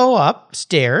you go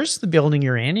upstairs, the building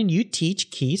you're in, and you teach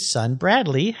Keith's son,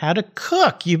 Bradley, how to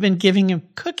cook. You've been giving him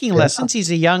cooking lessons. He's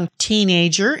a young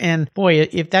teenager, and boy,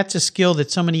 if that's a skill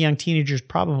that so many young teenagers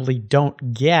probably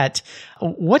don't get,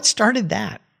 what started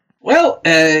that? Well,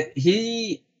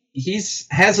 he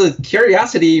has a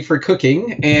curiosity for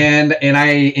cooking, and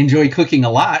I enjoy cooking a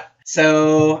lot.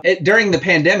 So during the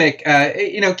pandemic,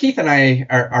 Keith and I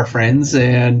are friends,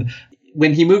 and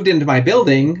when he moved into my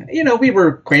building, we were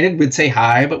acquainted, would say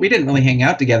hi, but we didn't really hang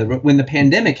out together. But when the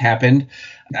pandemic happened,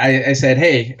 I said,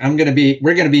 hey, we're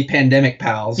going to be pandemic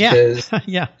pals. Because,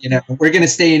 we're going to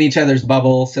stay in each other's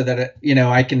bubble so that,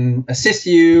 I can assist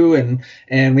you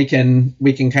and we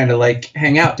can kind of like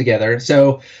hang out together.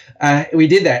 So we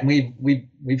did that, and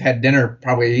we've had dinner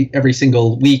probably every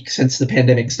single week since the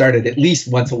pandemic started, at least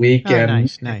once a week.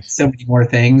 Nice. So many more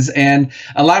things. And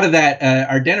a lot of that,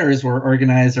 our dinners were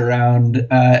organized around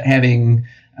having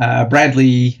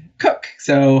Bradley cook.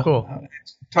 So cool.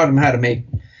 Taught him how to make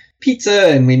pizza,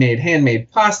 and we made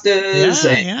handmade pastas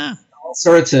and all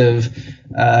sorts of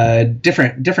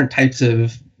different types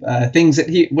of things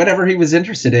that whatever he was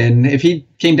interested in. If he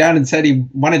came down and said he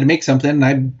wanted to make something,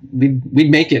 we'd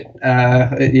make it.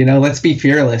 Let's be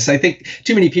fearless. I think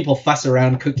too many people fuss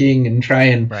around cooking and try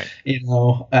and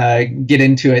get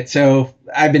into it. So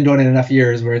I've been doing it enough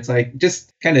years where it's like,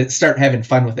 just kind of start having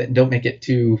fun with it and don't make it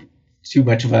too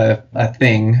much of a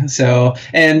thing. So,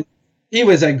 and he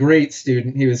was a great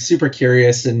student. He was super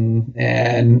curious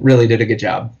and really did a good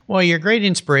job. Well, you're a great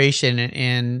inspiration,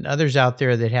 and others out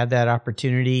there that have that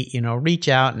opportunity, reach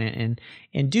out and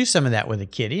do some of that with a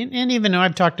kid. And even though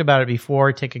I've talked about it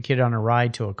before, take a kid on a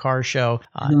ride to a car show,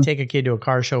 take a kid to a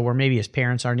car show where maybe his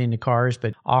parents aren't into cars,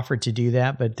 but offer to do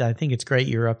that. But I think it's great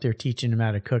you're up there teaching him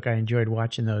how to cook. I enjoyed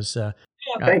watching those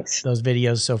those videos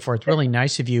and so forth. Really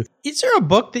nice of you. Is there a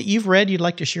book that you've read you'd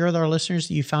like to share with our listeners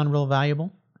that you found real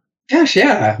valuable? Gosh,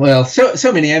 yeah. Well,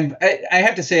 so many. I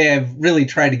have to say I've really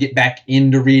tried to get back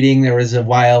into reading. There was a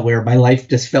while where my life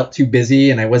just felt too busy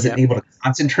and I wasn't able to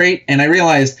concentrate. And I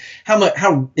realized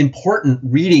how important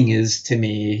reading is to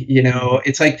me.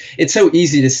 It's like, it's so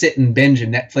easy to sit and binge a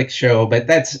Netflix show, but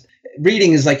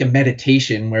reading is like a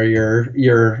meditation where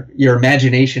your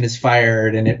imagination is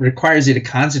fired, and it requires you to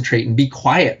concentrate and be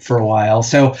quiet for a while.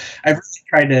 So I've really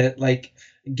tried to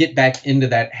get back into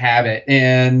that habit.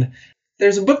 And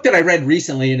there's a book that I read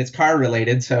recently, and it's car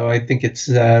related, so I think it's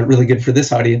really good for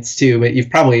this audience too. But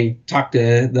you've probably talked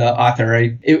to the author.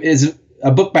 It is a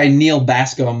book by Neil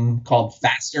Bascom called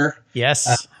Faster.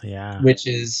 Yes, which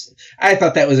is, I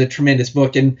thought that was a tremendous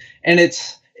book, and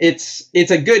it's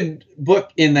a good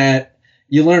book in that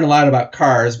you learn a lot about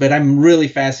cars, but I'm really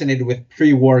fascinated with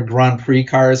pre-war Grand Prix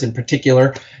cars in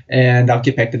particular, and I'll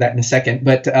get back to that in a second.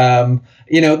 But,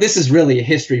 this is really a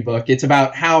history book. It's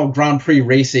about how Grand Prix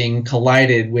racing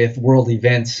collided with world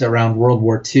events around World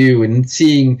War II, and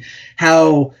seeing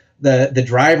how the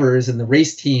drivers and the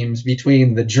race teams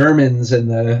between the Germans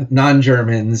and the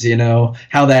non-Germans,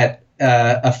 how that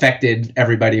affected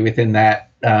everybody within that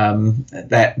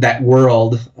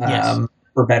world. Yes.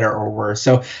 For better or worse.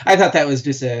 So I thought that was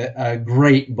just a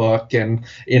great book. And,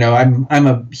 I'm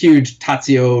a huge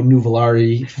Tazio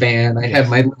Nuvolari fan. I have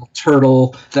my little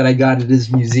turtle that I got at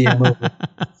his museum over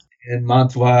in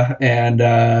Mantua. And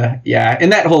in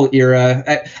that whole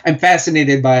era, I'm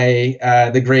fascinated by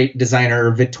the great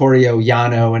designer Vittorio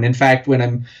Jano. And in fact, when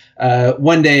I'm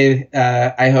one day,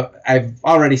 I've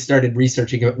already started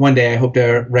researching it. One day I hope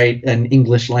to write an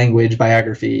English language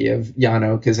biography of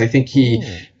Jano, because I think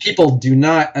people do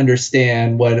not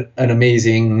understand what an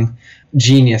amazing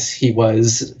genius he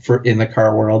was in the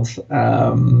car world.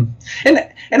 And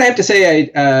I have to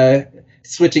say,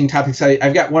 switching topics,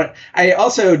 I've got one. I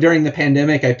also, during the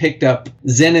pandemic, I picked up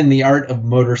Zen and the Art of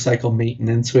Motorcycle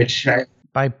Maintenance, which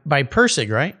by Pirsig,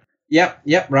 right?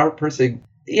 Yep, Robert Pirsig.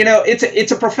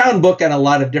 It's a profound book on a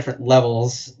lot of different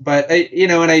levels, but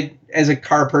I as a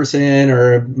car person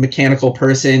or a mechanical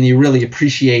person, you really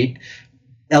appreciate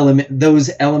those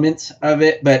elements of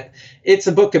it. But it's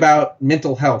a book about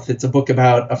mental health. It's a book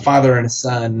about a father and a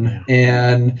son,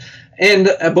 and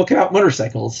a book about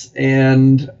motorcycles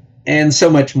and so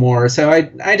much more. So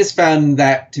I just found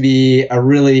that to be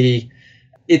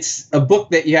it's a book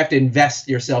that you have to invest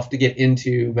yourself to get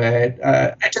into, but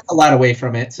I took a lot away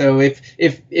from it. So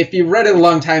if you read it a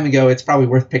long time ago, it's probably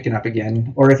worth picking up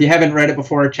again. Or if you haven't read it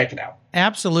before, check it out.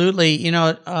 Absolutely.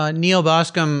 Neil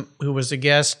Boscombe, who was a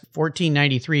guest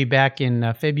 1493 back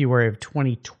in February of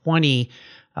 2020,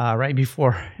 right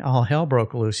before all hell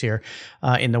broke loose here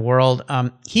in the world,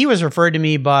 he was referred to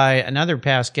me by another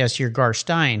past guest here, Gar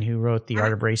Stein, who wrote The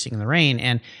Art of Racing in the Rain.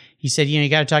 And he said, you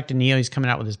got to talk to Neil. He's coming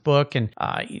out with his book, and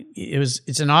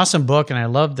it's an awesome book, and I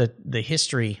love the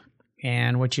history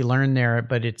and what you learn there.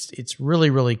 But it's really,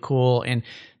 really cool. And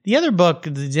the other book,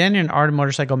 The Zen and Art of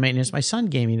Motorcycle Maintenance, my son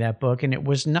gave me that book, and it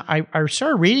was not. I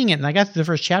started reading it, and I got to the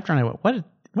first chapter, and I went,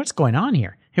 what's going on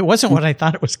here? It wasn't what I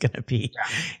thought it was going to be,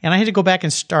 and I had to go back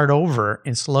and start over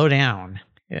and slow down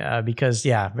because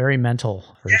very mental.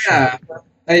 Sure.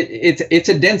 It's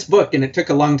a dense book, and it took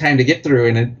a long time to get through,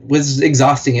 and it was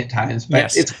exhausting at times.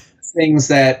 But It's things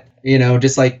that,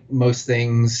 just like most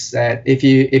things, that if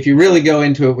you really go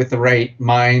into it with the right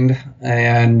mind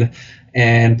and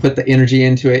put the energy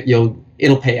into it,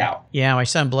 it'll pay out. Yeah, my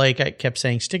son Blake, I kept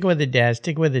saying, stick with it, Dad,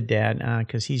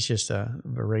 because he's just a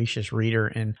voracious reader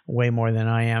and way more than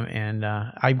I am. And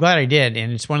I'm glad I did.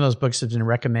 And it's one of those books that's been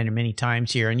recommended many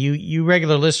times here. And you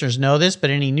regular listeners know this, but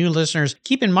any new listeners,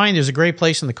 keep in mind there's a great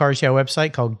place on the Cars Yeah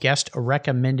website called Guest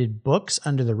Recommended Books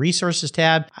under the Resources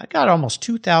tab. I've got almost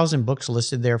 2,000 books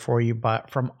listed there for you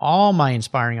from all my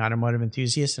inspiring automotive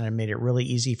enthusiasts, and I made it really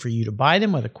easy for you to buy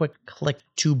them with a quick click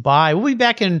to buy. We'll be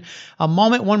back in a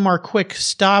moment. One more quick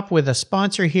stop with a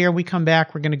sponsor here. We come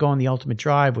back, we're going to go on the Ultimate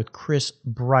Drive with Chris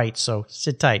Bright. So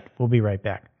sit tight. We'll be right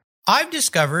back. I've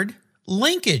discovered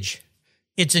Linkage.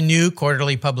 It's a new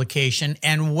quarterly publication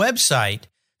and website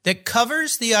that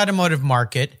covers the automotive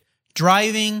market,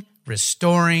 driving,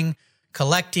 restoring,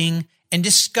 collecting, and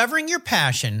discovering your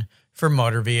passion for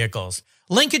motor vehicles.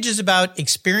 Linkage is about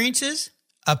experiences,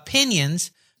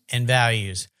 opinions, and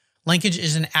values. Linkage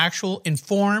is an actual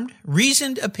informed,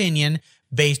 reasoned opinion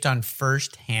based on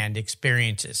first-hand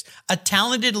experiences. A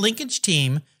talented Linkage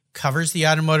team covers the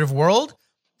automotive world,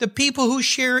 the people who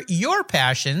share your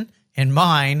passion and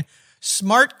mine,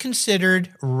 smart,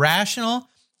 considered, rational,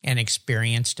 and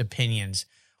experienced opinions,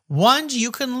 ones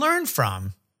you can learn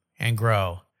from and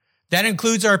grow. That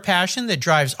includes our passion that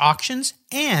drives auctions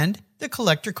and the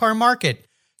collector car market.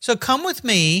 So come with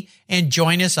me and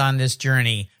join us on this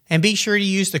journey. And be sure to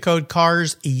use the code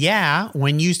CARSYEAH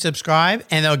when you subscribe,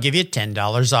 and they'll give you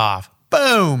 $10 off.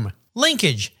 Boom!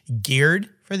 Linkage, geared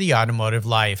for the automotive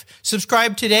life.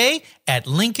 Subscribe today at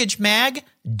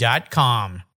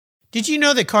linkagemag.com. Did you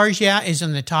know that Cars Yeah is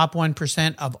in the top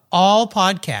 1% of all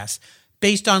podcasts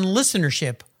based on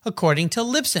listenership, according to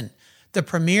Libsyn, the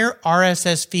premier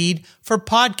RSS feed for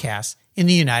podcasts in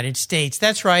the United States?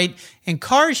 That's right. And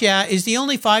Cars Yeah is the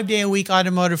only 5-day-a-week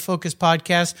automotive-focused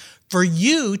podcast for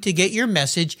you to get your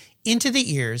message into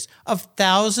the ears of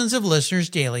thousands of listeners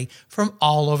daily from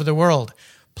all over the world.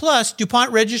 Plus, DuPont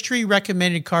Registry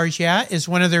recommended Cars Yeah is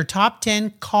one of their top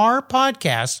 10 car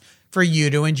podcasts for you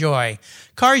to enjoy.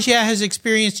 Cars Yeah has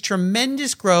experienced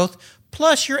tremendous growth,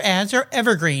 Plus, your ads are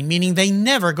evergreen, meaning they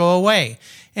never go away.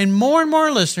 And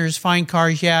more listeners find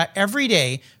Cars Yeah every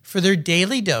day for their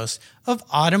daily dose of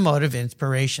automotive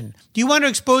inspiration. Do you want to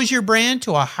expose your brand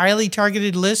to a highly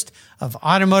targeted list of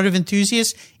automotive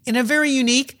enthusiasts in a very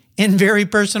unique and very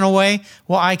personal way?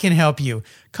 Well, I can help you.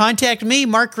 Contact me,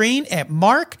 Mark Green, at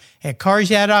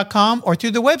mark@carsyeah.com or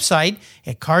through the website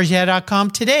at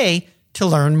carsyeah.com today to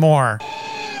learn more.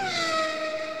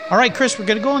 All right, Chris, we're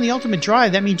going to go on the Ultimate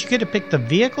Drive. That means you get to pick the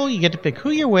vehicle, you get to pick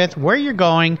who you're with, where you're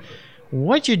going,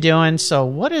 what you're doing. So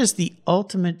what does the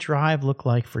Ultimate Drive look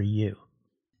like for you?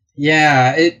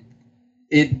 Yeah,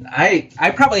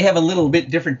 I probably have a little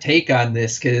bit different take on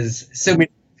this because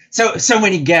so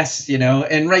many guests,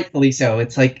 and rightfully so.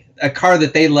 It's like a car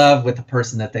that they love with a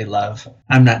person that they love.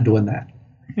 I'm not doing that.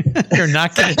 You're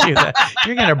not going to do that.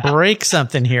 You're going to break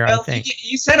something here, I think.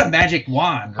 You said a magic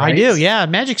wand, right? I do, yeah.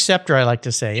 Magic scepter, I like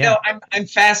to say, yeah. I'm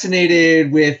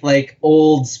fascinated with like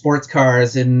old sports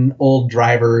cars and old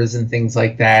drivers and things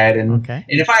like that. And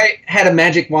if I had a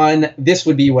magic wand, this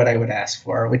would be what I would ask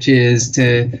for, which is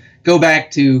to go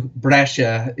back to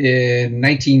Brescia in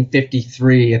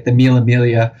 1953 at the Mille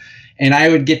Miglia, and I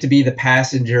would get to be the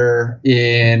passenger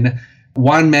in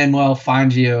Juan Manuel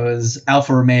Fangio's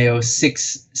Alfa Romeo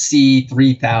 6C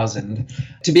 3000.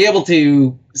 To be able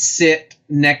to sit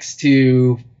next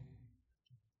to,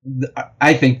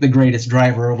 I think, the greatest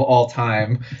driver of all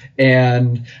time,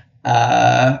 and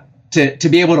to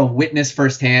be able to witness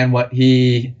firsthand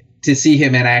to see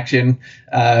him in action,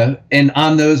 and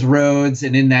on those roads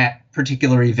and in that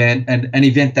particular event, and an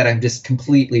event that I'm just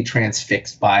completely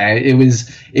transfixed by. It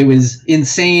was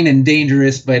insane and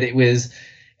dangerous, but it was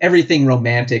everything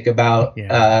romantic about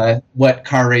what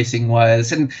car racing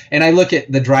was. And I look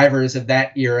at the drivers of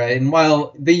that era, and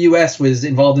while the U.S. was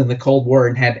involved in the Cold War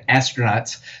and had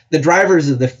astronauts, the drivers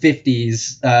of the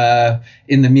 50s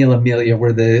in the Mille Miglia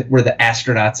were the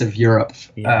astronauts of Europe.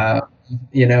 Yeah.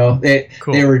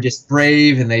 They were just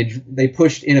brave, and they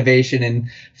pushed innovation. And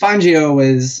Fangio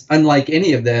was unlike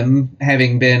any of them,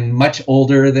 having been much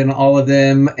older than all of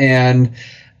them. And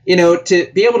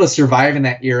to be able to survive in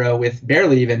that era with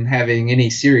barely even having any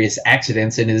serious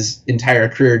accidents in his entire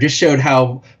career just showed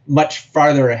how much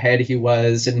farther ahead he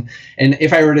was. And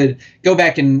if I were to go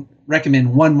back and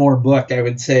recommend one more book, I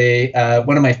would say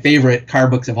one of my favorite car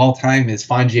books of all time is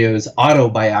Fangio's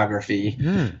autobiography,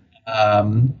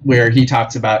 where he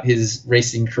talks about his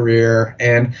racing career.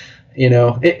 And,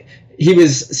 he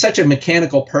was such a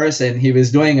mechanical person. He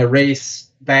was doing a race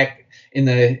back in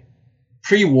the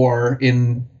pre-war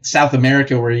in South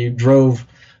America where you drove,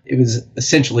 it was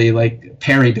essentially like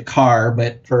Paris-Dakar,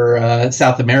 but for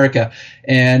South America.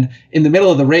 And in the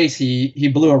middle of the race,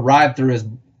 he blew a rod through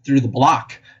the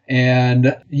block,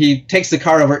 and he takes the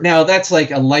car over. Now that's like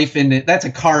that's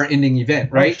a car-ending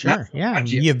event, right? Oh, sure. Yeah.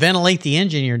 You ventilate the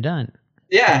engine, you're done.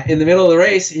 Yeah, in the middle of the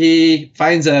race, he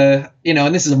finds and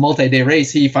this is a multi-day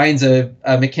race, he finds a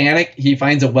mechanic, he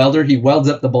finds a welder, he welds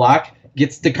up the block,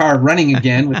 gets the car running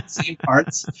again with the same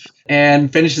parts,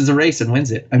 and finishes the race and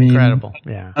wins it. I mean, incredible.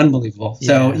 Yeah. Unbelievable.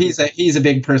 So he's a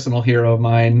big personal hero of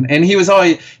mine. And he was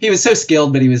so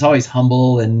skilled, but he was always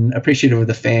humble and appreciative of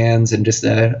the fans, and just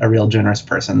a real generous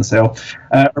person. So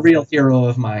a real hero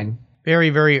of mine.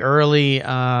 Very, very early,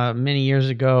 many years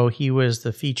ago, he was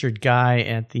the featured guy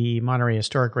at the Monterey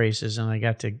Historic Races, and I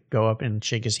got to go up and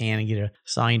shake his hand and get a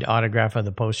signed autograph of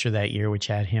the poster that year, which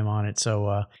had him on it.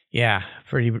 So,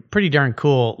 pretty darn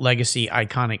cool legacy,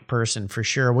 iconic person for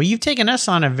sure. Well, you've taken us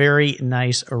on a very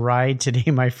nice ride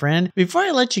today, my friend. Before I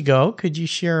let you go, could you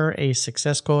share a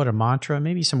success quote, a mantra,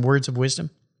 maybe some words of wisdom?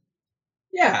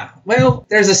 Yeah, well,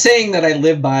 there's a saying that I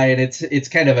live by, and it's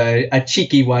kind of a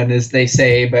cheeky one, as they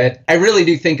say, but I really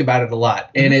do think about it a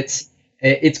lot. And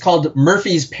it's called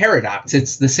Murphy's Paradox.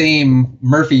 It's the same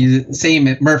Murphy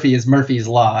as Murphy's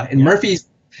Law. And Murphy's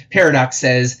Paradox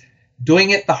says, doing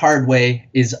it the hard way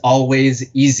is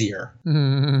always easier.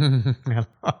 And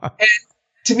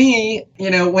to me,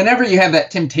 whenever you have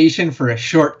that temptation for a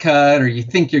shortcut, or you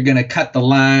think you're going to cut the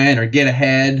line or get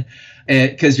ahead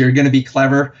because you're going to be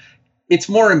clever, it's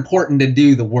more important to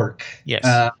do the work.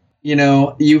 Yes.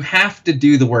 You have to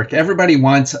do the work. Everybody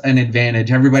wants an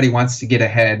advantage. Everybody wants to get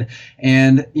ahead.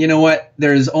 And you know what?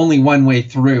 There's only one way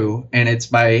through, and it's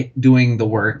by doing the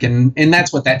work. And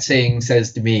that's what that saying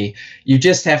says to me. You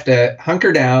just have to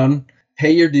hunker down,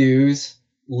 pay your dues,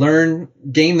 learn,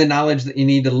 gain the knowledge that you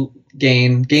need to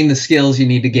gain the skills you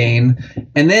need to gain,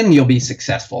 and then you'll be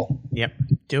successful. Yep.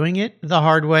 Doing it the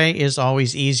hard way is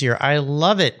always easier. I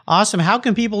love it. Awesome. How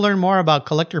can people learn more about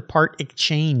Collector Part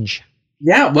Exchange?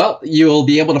 Yeah, well, you'll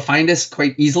be able to find us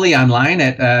quite easily online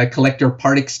at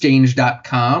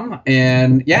collectorpartexchange.com.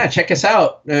 And yeah, check us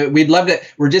out. We'd love to.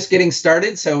 We're just getting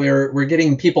started, so we're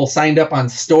getting people signed up on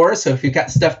stores. So if you've got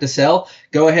stuff to sell,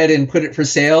 go ahead and put it for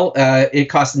sale. It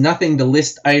costs nothing to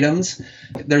list items.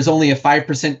 There's only a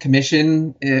 5%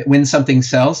 commission when something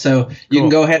sells. So you can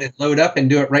go ahead and load up and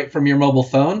do it right from your mobile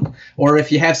phone. Or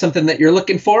if you have something that you're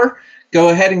looking for, go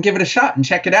ahead and give it a shot and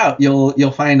check it out.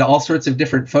 You'll find all sorts of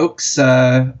different folks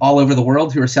all over the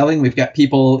world who are selling. We've got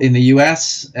people in the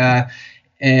U.S.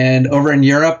 And over in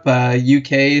Europe,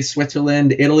 UK,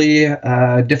 Switzerland, Italy,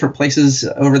 different places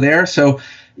over there. So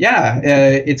yeah,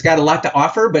 it's got a lot to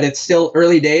offer, but it's still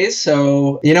early days.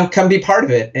 So, come be part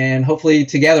of it. And hopefully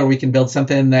together we can build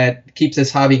something that keeps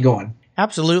this hobby going.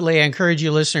 Absolutely. I encourage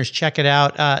you listeners, check it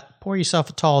out. Pour yourself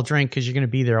a tall drink because you're going to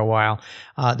be there a while.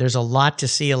 There's a lot to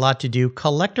see, a lot to do.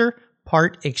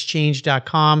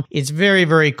 CollectorPartExchange.com. It's very,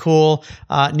 very cool.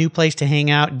 New place to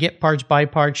hang out, get parts, buy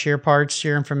parts, share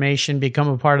information, become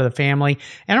a part of the family.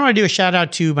 And I want to do a shout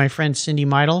out to my friend Cindy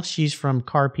Meidel. She's from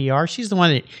Car PR. She's the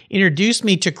one that introduced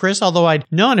me to Chris, although I'd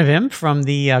known of him from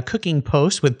the cooking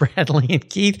post with Bradley and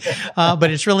Keith.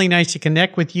 But it's really nice to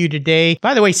connect with you today.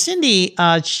 By the way, Cindy,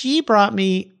 she brought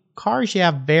me Cars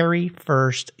Yeah very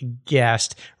first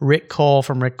guest, Rick Cole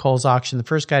from Rick Cole's Auction, the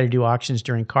first guy to do auctions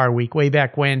during Car Week way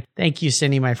back when. Thank you,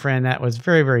 Cindy, my friend. That was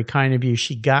very, very kind of you.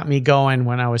 She got me going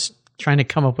when I was trying to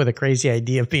come up with a crazy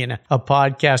idea of being a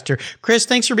podcaster. Chris,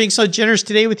 thanks for being so generous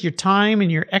today with your time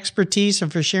and your expertise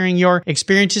and for sharing your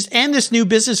experiences and this new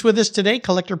business with us today,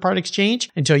 Collector Part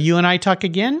Exchange. Until you and I talk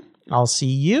again, I'll see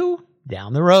you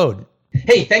down the road.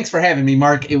 Hey, thanks for having me,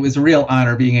 Mark. It was a real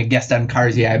honor being a guest on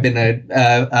Cars Yeah. I've been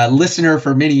a listener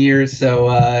for many years, so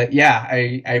I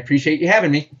appreciate you having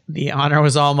me. The honor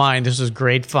was all mine. This was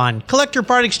great fun. Collector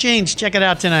Part Exchange, check it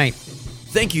out tonight.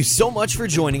 Thank you so much for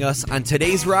joining us on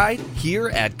today's ride here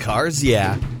at Cars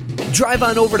Yeah. Drive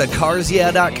on over to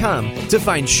carsyeah.com to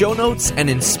find show notes and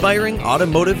inspiring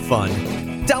automotive fun.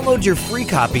 Download your free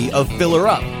copy of Filler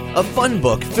Up, a fun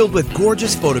book filled with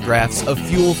gorgeous photographs of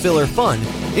fuel filler fun,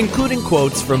 including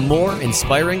quotes from more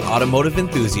inspiring automotive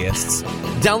enthusiasts.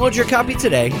 Download your copy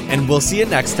today, and we'll see you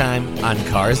next time on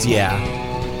Cars Yeah.